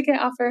high ticket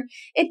offer.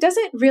 It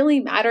doesn't really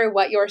matter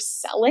what you're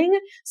selling,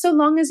 so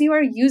long as you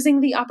are using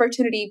the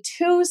opportunity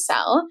to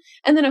sell.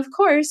 And then, of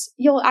course,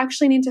 you'll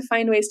actually need to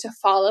find ways to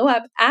follow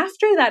up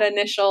after that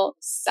initial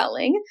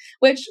selling,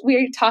 which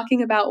we're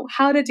talking about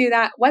how to do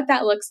that, what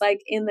that looks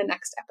like in the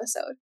next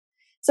episode.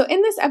 So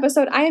in this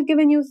episode, I have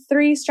given you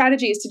 3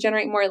 strategies to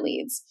generate more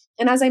leads.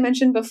 And as I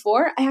mentioned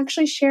before, I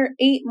actually share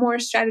 8 more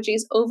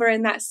strategies over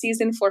in that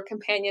Season 4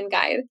 companion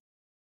guide.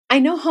 I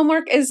know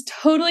homework is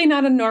totally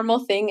not a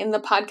normal thing in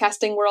the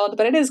podcasting world,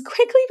 but it is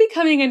quickly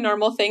becoming a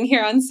normal thing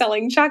here on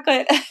Selling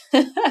Chocolate.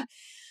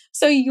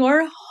 So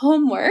your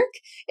homework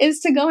is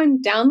to go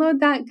and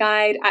download that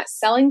guide at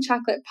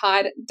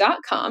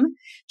sellingchocolatepod.com.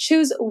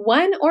 Choose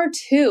 1 or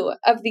 2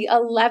 of the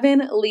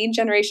 11 lead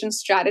generation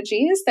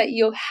strategies that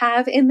you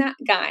have in that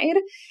guide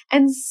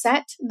and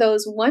set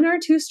those 1 or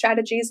 2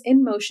 strategies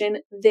in motion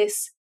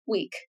this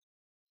week.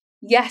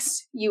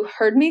 Yes, you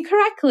heard me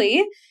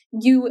correctly.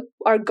 You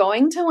are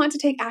going to want to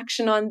take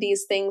action on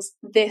these things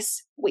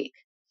this week.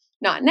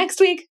 Not next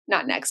week,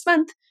 not next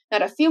month,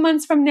 not a few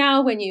months from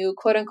now when you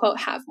quote unquote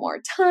have more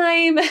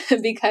time,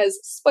 because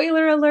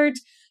spoiler alert,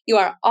 you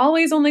are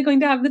always only going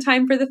to have the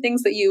time for the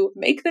things that you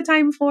make the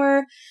time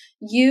for.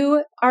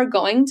 You are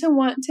going to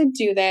want to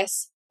do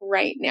this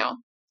right now.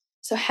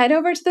 So head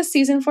over to the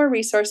Season 4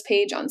 resource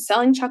page on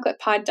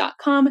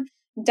sellingchocolatepod.com,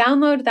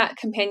 download that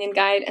companion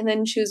guide, and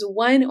then choose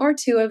 1 or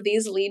 2 of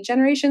these lead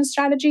generation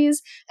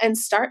strategies and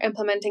start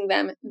implementing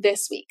them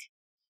this week.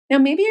 Now,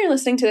 maybe you're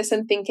listening to this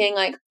and thinking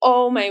like,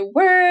 oh my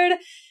word,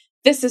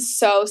 this is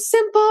so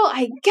simple.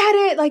 I get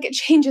it. Like it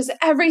changes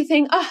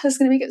everything. Oh, this is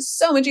going to make it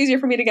so much easier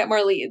for me to get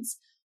more leads.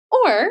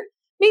 Or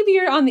maybe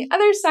you're on the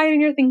other side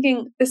and you're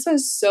thinking, this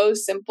was so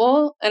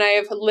simple and I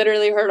have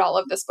literally heard all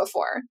of this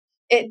before.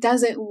 It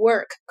doesn't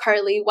work,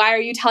 Carly. Why are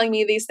you telling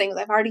me these things?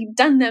 I've already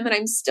done them and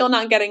I'm still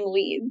not getting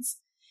leads.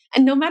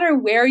 And no matter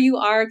where you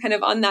are kind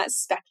of on that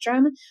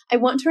spectrum, I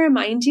want to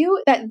remind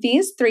you that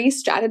these 3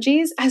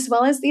 strategies, as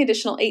well as the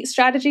additional 8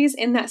 strategies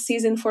in that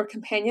Season 4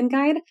 companion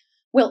guide,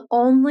 will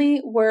only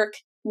work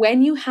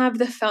when you have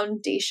the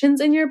foundations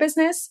in your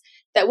business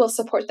that will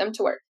support them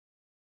to work.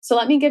 So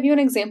let me give you an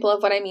example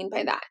of what I mean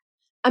by that.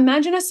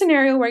 Imagine a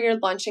scenario where you're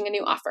launching a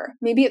new offer.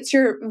 Maybe it's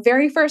your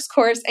very first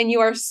course and you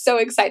are so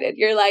excited.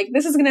 You're like,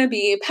 this is going to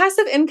be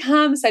passive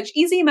income, such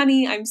easy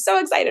money. I'm so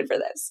excited for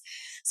this.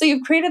 So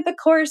you've created the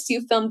course,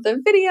 you filmed the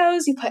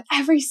videos, you put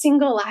every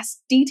single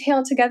last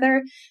detail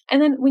together.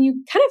 And then when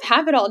you kind of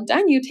have it all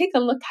done, you take a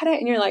look at it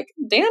and you're like,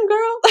 damn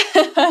girl.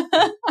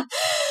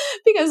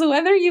 Because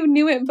whether you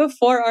knew it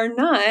before or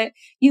not,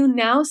 you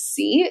now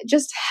see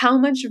just how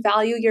much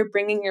value you're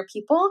bringing your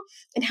people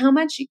and how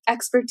much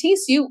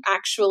expertise you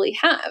actually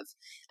have.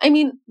 I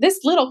mean, this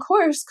little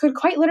course could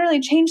quite literally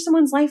change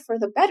someone's life for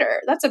the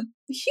better. That's a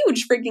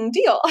huge freaking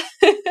deal.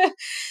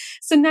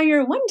 So now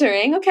you're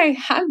wondering, okay,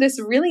 I have this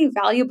really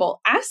valuable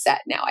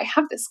asset now. I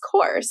have this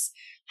course.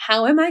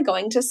 How am I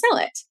going to sell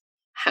it?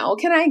 How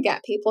can I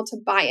get people to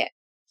buy it?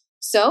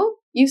 So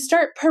you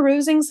start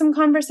perusing some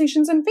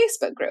conversations in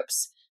Facebook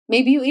groups.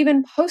 Maybe you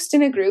even post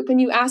in a group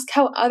and you ask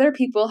how other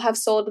people have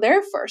sold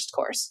their first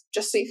course,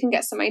 just so you can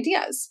get some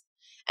ideas.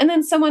 And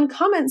then someone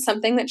comments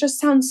something that just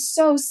sounds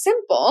so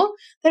simple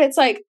that it's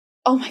like,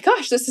 oh my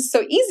gosh, this is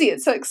so easy.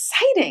 It's so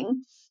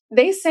exciting.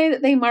 They say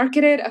that they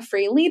marketed a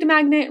free lead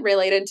magnet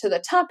related to the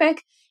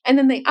topic, and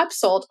then they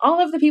upsold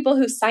all of the people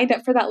who signed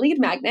up for that lead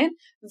magnet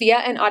via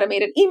an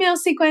automated email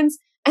sequence,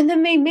 and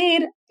then they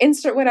made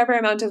insert whatever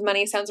amount of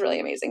money. Sounds really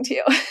amazing to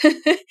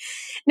you.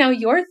 Now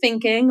you're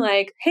thinking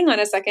like, hang on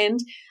a second,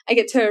 I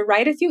get to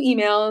write a few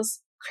emails,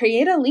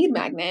 create a lead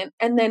magnet,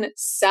 and then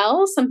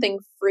sell something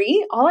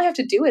free. All I have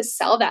to do is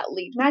sell that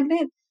lead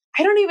magnet.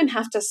 I don't even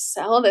have to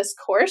sell this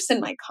course and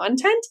my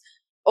content.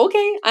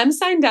 Okay, I'm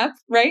signed up,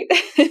 right?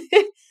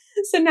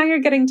 So now you're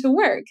getting to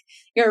work.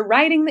 You're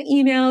writing the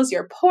emails,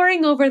 you're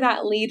pouring over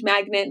that lead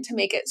magnet to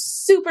make it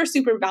super,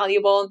 super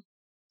valuable.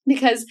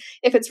 Because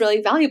if it's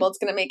really valuable, it's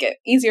going to make it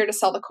easier to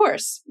sell the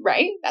course,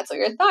 right? That's what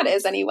your thought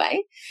is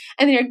anyway.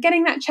 And then you're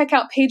getting that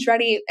checkout page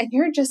ready, and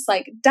you're just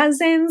like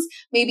dozens,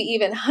 maybe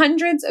even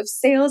hundreds of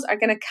sales are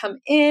going to come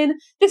in.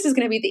 This is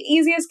going to be the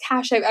easiest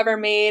cash I've ever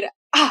made.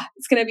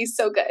 It's going to be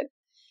so good.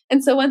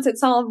 And so once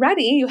it's all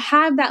ready, you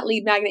have that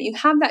lead magnet, you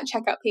have that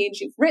checkout page,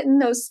 you've written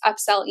those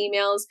upsell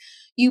emails,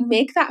 you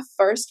make that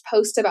first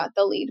post about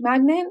the lead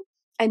magnet,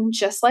 and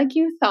just like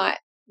you thought,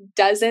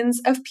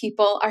 dozens of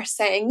people are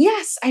saying,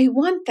 yes, I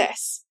want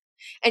this.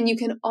 And you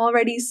can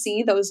already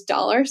see those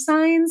dollar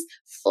signs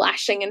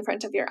flashing in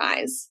front of your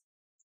eyes.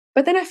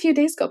 But then a few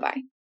days go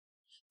by.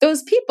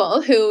 Those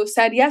people who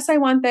said, yes, I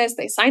want this,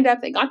 they signed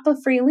up, they got the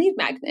free lead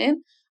magnet,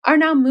 are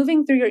now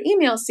moving through your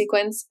email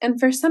sequence, and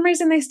for some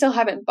reason they still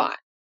haven't bought.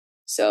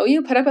 So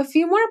you put up a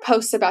few more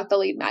posts about the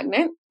lead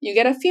magnet, you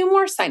get a few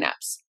more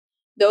signups.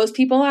 Those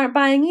people aren't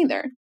buying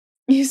either.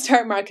 You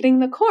start marketing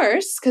the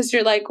course because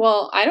you're like,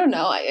 well, I don't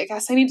know. I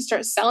guess I need to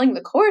start selling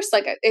the course.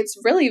 Like, it's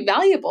really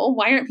valuable.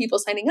 Why aren't people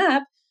signing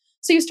up?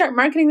 So you start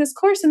marketing this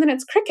course and then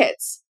it's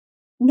crickets.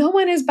 No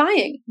one is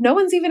buying. No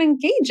one's even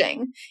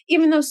engaging,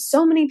 even though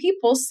so many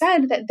people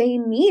said that they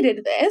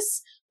needed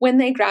this when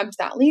they grabbed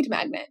that lead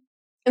magnet.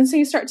 And so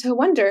you start to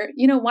wonder,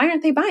 why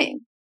aren't they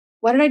buying?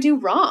 What did I do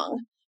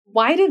wrong?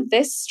 Why did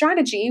this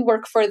strategy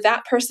work for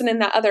that person in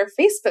that other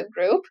Facebook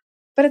group,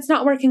 but it's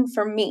not working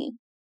for me?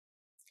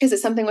 Is it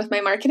something with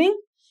my marketing?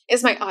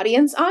 Is my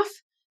audience off?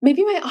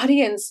 Maybe my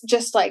audience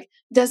just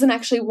doesn't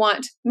actually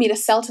want me to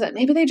sell to them.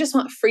 Maybe they just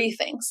want free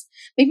things.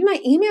 Maybe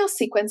my email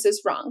sequence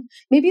is wrong.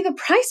 Maybe the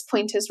price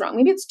point is wrong.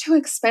 Maybe it's too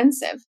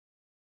expensive.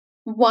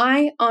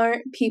 Why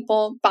aren't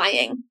people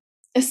buying?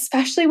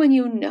 Especially when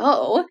you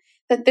know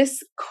that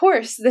this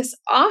course, this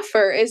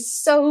offer is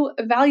so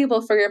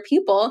valuable for your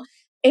people,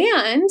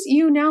 and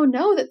you now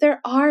know that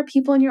there are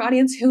people in your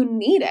audience who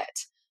need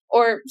it.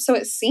 Or so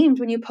it seemed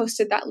when you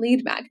posted that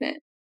lead magnet.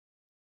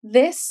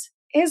 This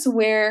is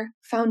where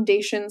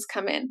foundations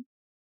come in.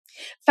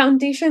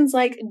 Foundations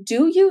like,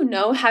 do you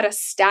know how to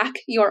stack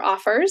your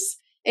offers,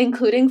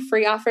 including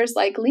free offers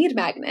like lead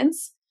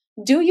magnets?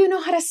 Do you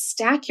know how to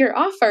stack your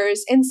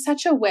offers in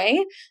such a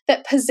way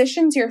that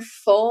positions your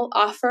full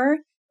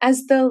offer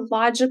as the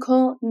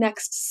logical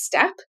next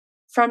step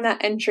from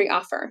that entry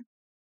offer?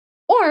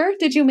 Or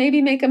did you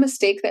maybe make a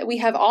mistake that we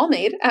have all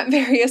made at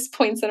various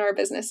points in our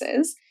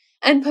businesses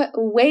and put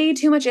way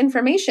too much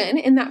information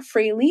in that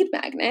free lead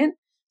magnet?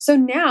 So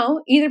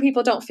now either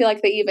people don't feel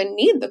like they even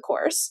need the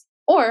course,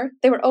 or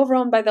they were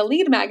overwhelmed by the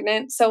lead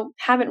magnet, so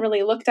haven't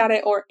really looked at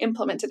it or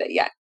implemented it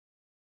yet.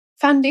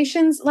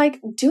 Foundations like,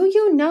 do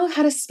you know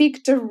how to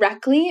speak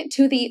directly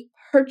to the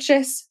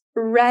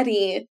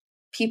purchase-ready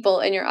people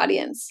in your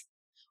audience?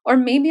 Or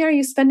maybe are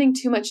you spending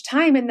too much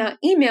time in that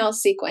email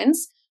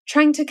sequence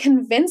trying to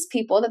convince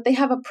people that they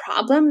have a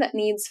problem that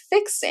needs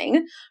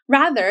fixing,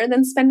 rather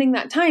than spending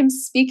that time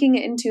speaking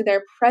into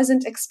their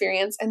present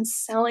experience and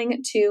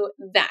selling to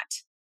that?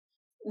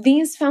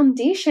 These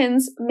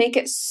foundations make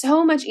it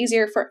so much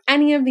easier for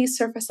any of these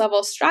surface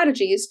level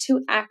strategies to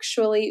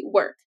actually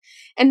work.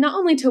 And not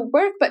only to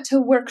work, but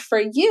to work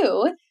for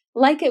you,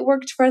 like it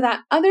worked for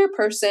that other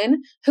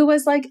person who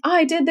was like,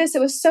 I did this,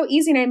 it was so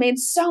easy and I made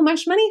so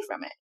much money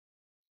from it.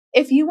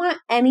 If you want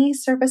any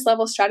surface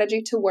level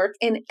strategy to work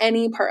in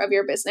any part of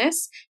your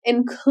business,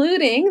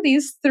 including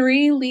these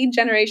 3 lead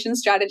generation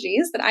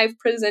strategies that I've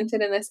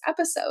presented in this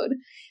episode,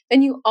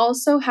 then you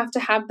also have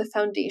to have the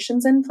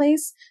foundations in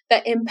place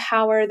that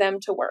empower them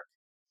to work.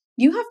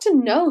 You have to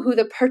know who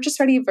the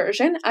purchase-ready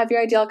version of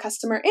your ideal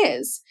customer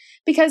is.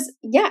 Because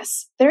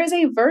yes, there is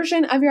a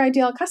version of your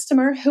ideal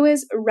customer who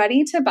is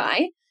ready to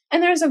buy,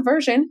 and there's a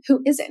version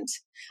who isn't.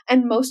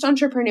 And most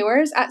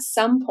entrepreneurs at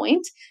some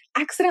point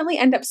accidentally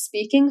end up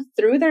speaking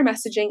through their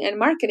messaging and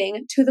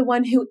marketing to the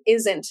one who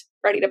isn't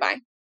ready to buy.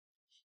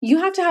 You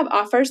have to have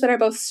offers that are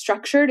both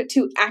structured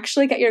to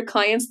actually get your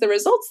clients the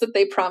results that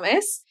they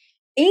promise,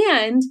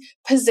 and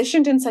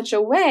positioned in such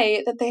a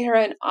way that they are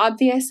an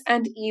obvious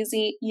and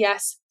easy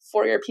yes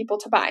for your people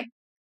to buy.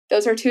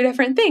 Those are 2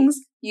 different things.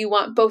 You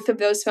want both of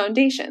those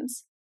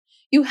foundations.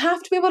 You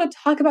have to be able to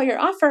talk about your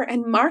offer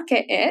and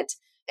market it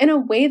in a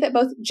way that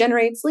both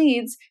generates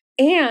leads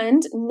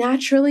and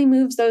naturally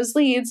moves those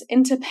leads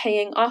into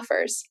paying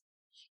offers.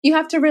 You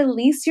have to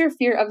release your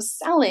fear of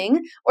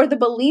selling or the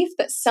belief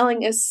that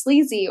selling is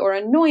sleazy or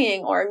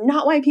annoying or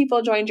not why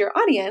people joined your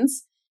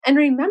audience. And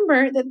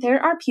remember that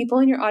there are people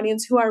in your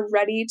audience who are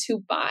ready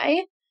to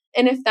buy.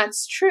 And if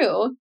that's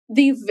true,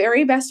 the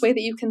very best way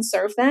that you can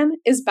serve them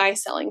is by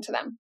selling to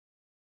them.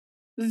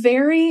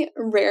 Very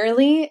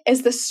rarely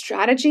is the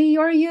strategy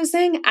you're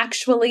using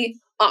actually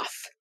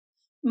off.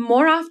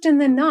 More often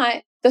than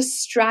not, the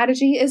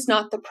strategy is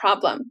not the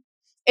problem.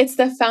 It's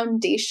the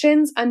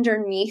foundations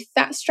underneath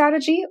that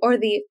strategy or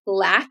the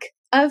lack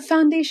of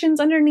foundations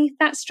underneath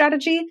that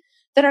strategy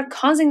that are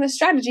causing the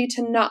strategy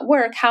to not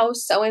work how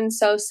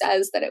so-and-so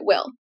says that it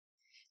will.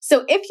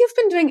 So if you've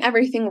been doing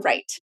everything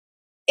right,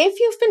 if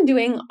you've been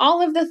doing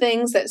all of the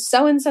things that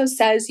so-and-so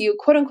says you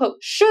quote unquote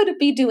should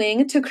be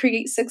doing to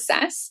create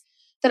success,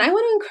 then I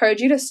want to encourage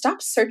you to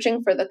stop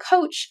searching for the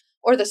coach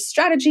or the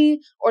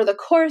strategy or the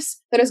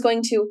course that is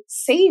going to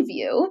save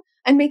you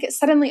and make it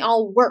suddenly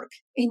all work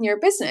in your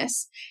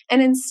business.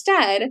 And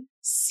instead,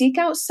 seek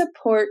out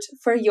support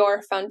for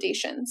your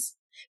foundations.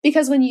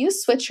 Because when you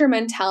switch your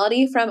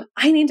mentality from,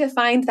 I need to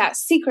find that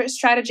secret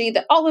strategy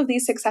that all of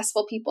these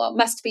successful people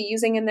must be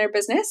using in their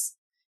business,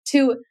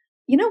 to,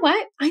 you know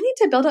what? I need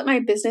to build up my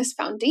business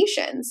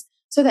foundations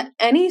so that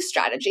any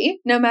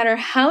strategy, no matter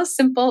how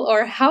simple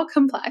or how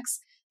complex,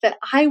 that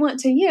I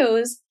want to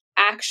use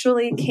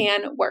actually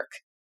can work.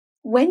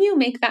 When you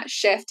make that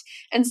shift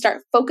and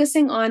start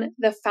focusing on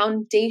the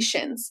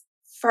foundations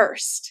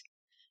first,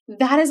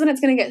 that is when it's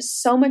going to get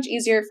so much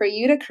easier for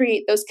you to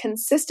create those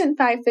consistent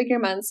 5-figure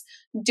months,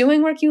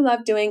 doing work you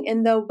love doing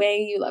in the way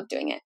you love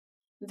doing it.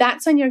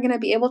 That's when you're going to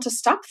be able to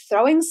stop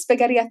throwing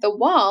spaghetti at the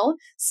wall,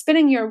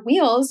 spinning your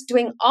wheels,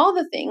 doing all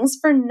the things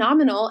for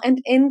nominal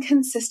and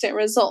inconsistent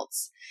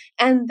results.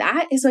 And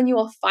that is when you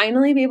will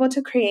finally be able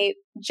to create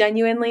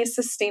genuinely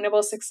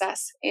sustainable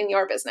success in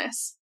your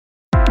business.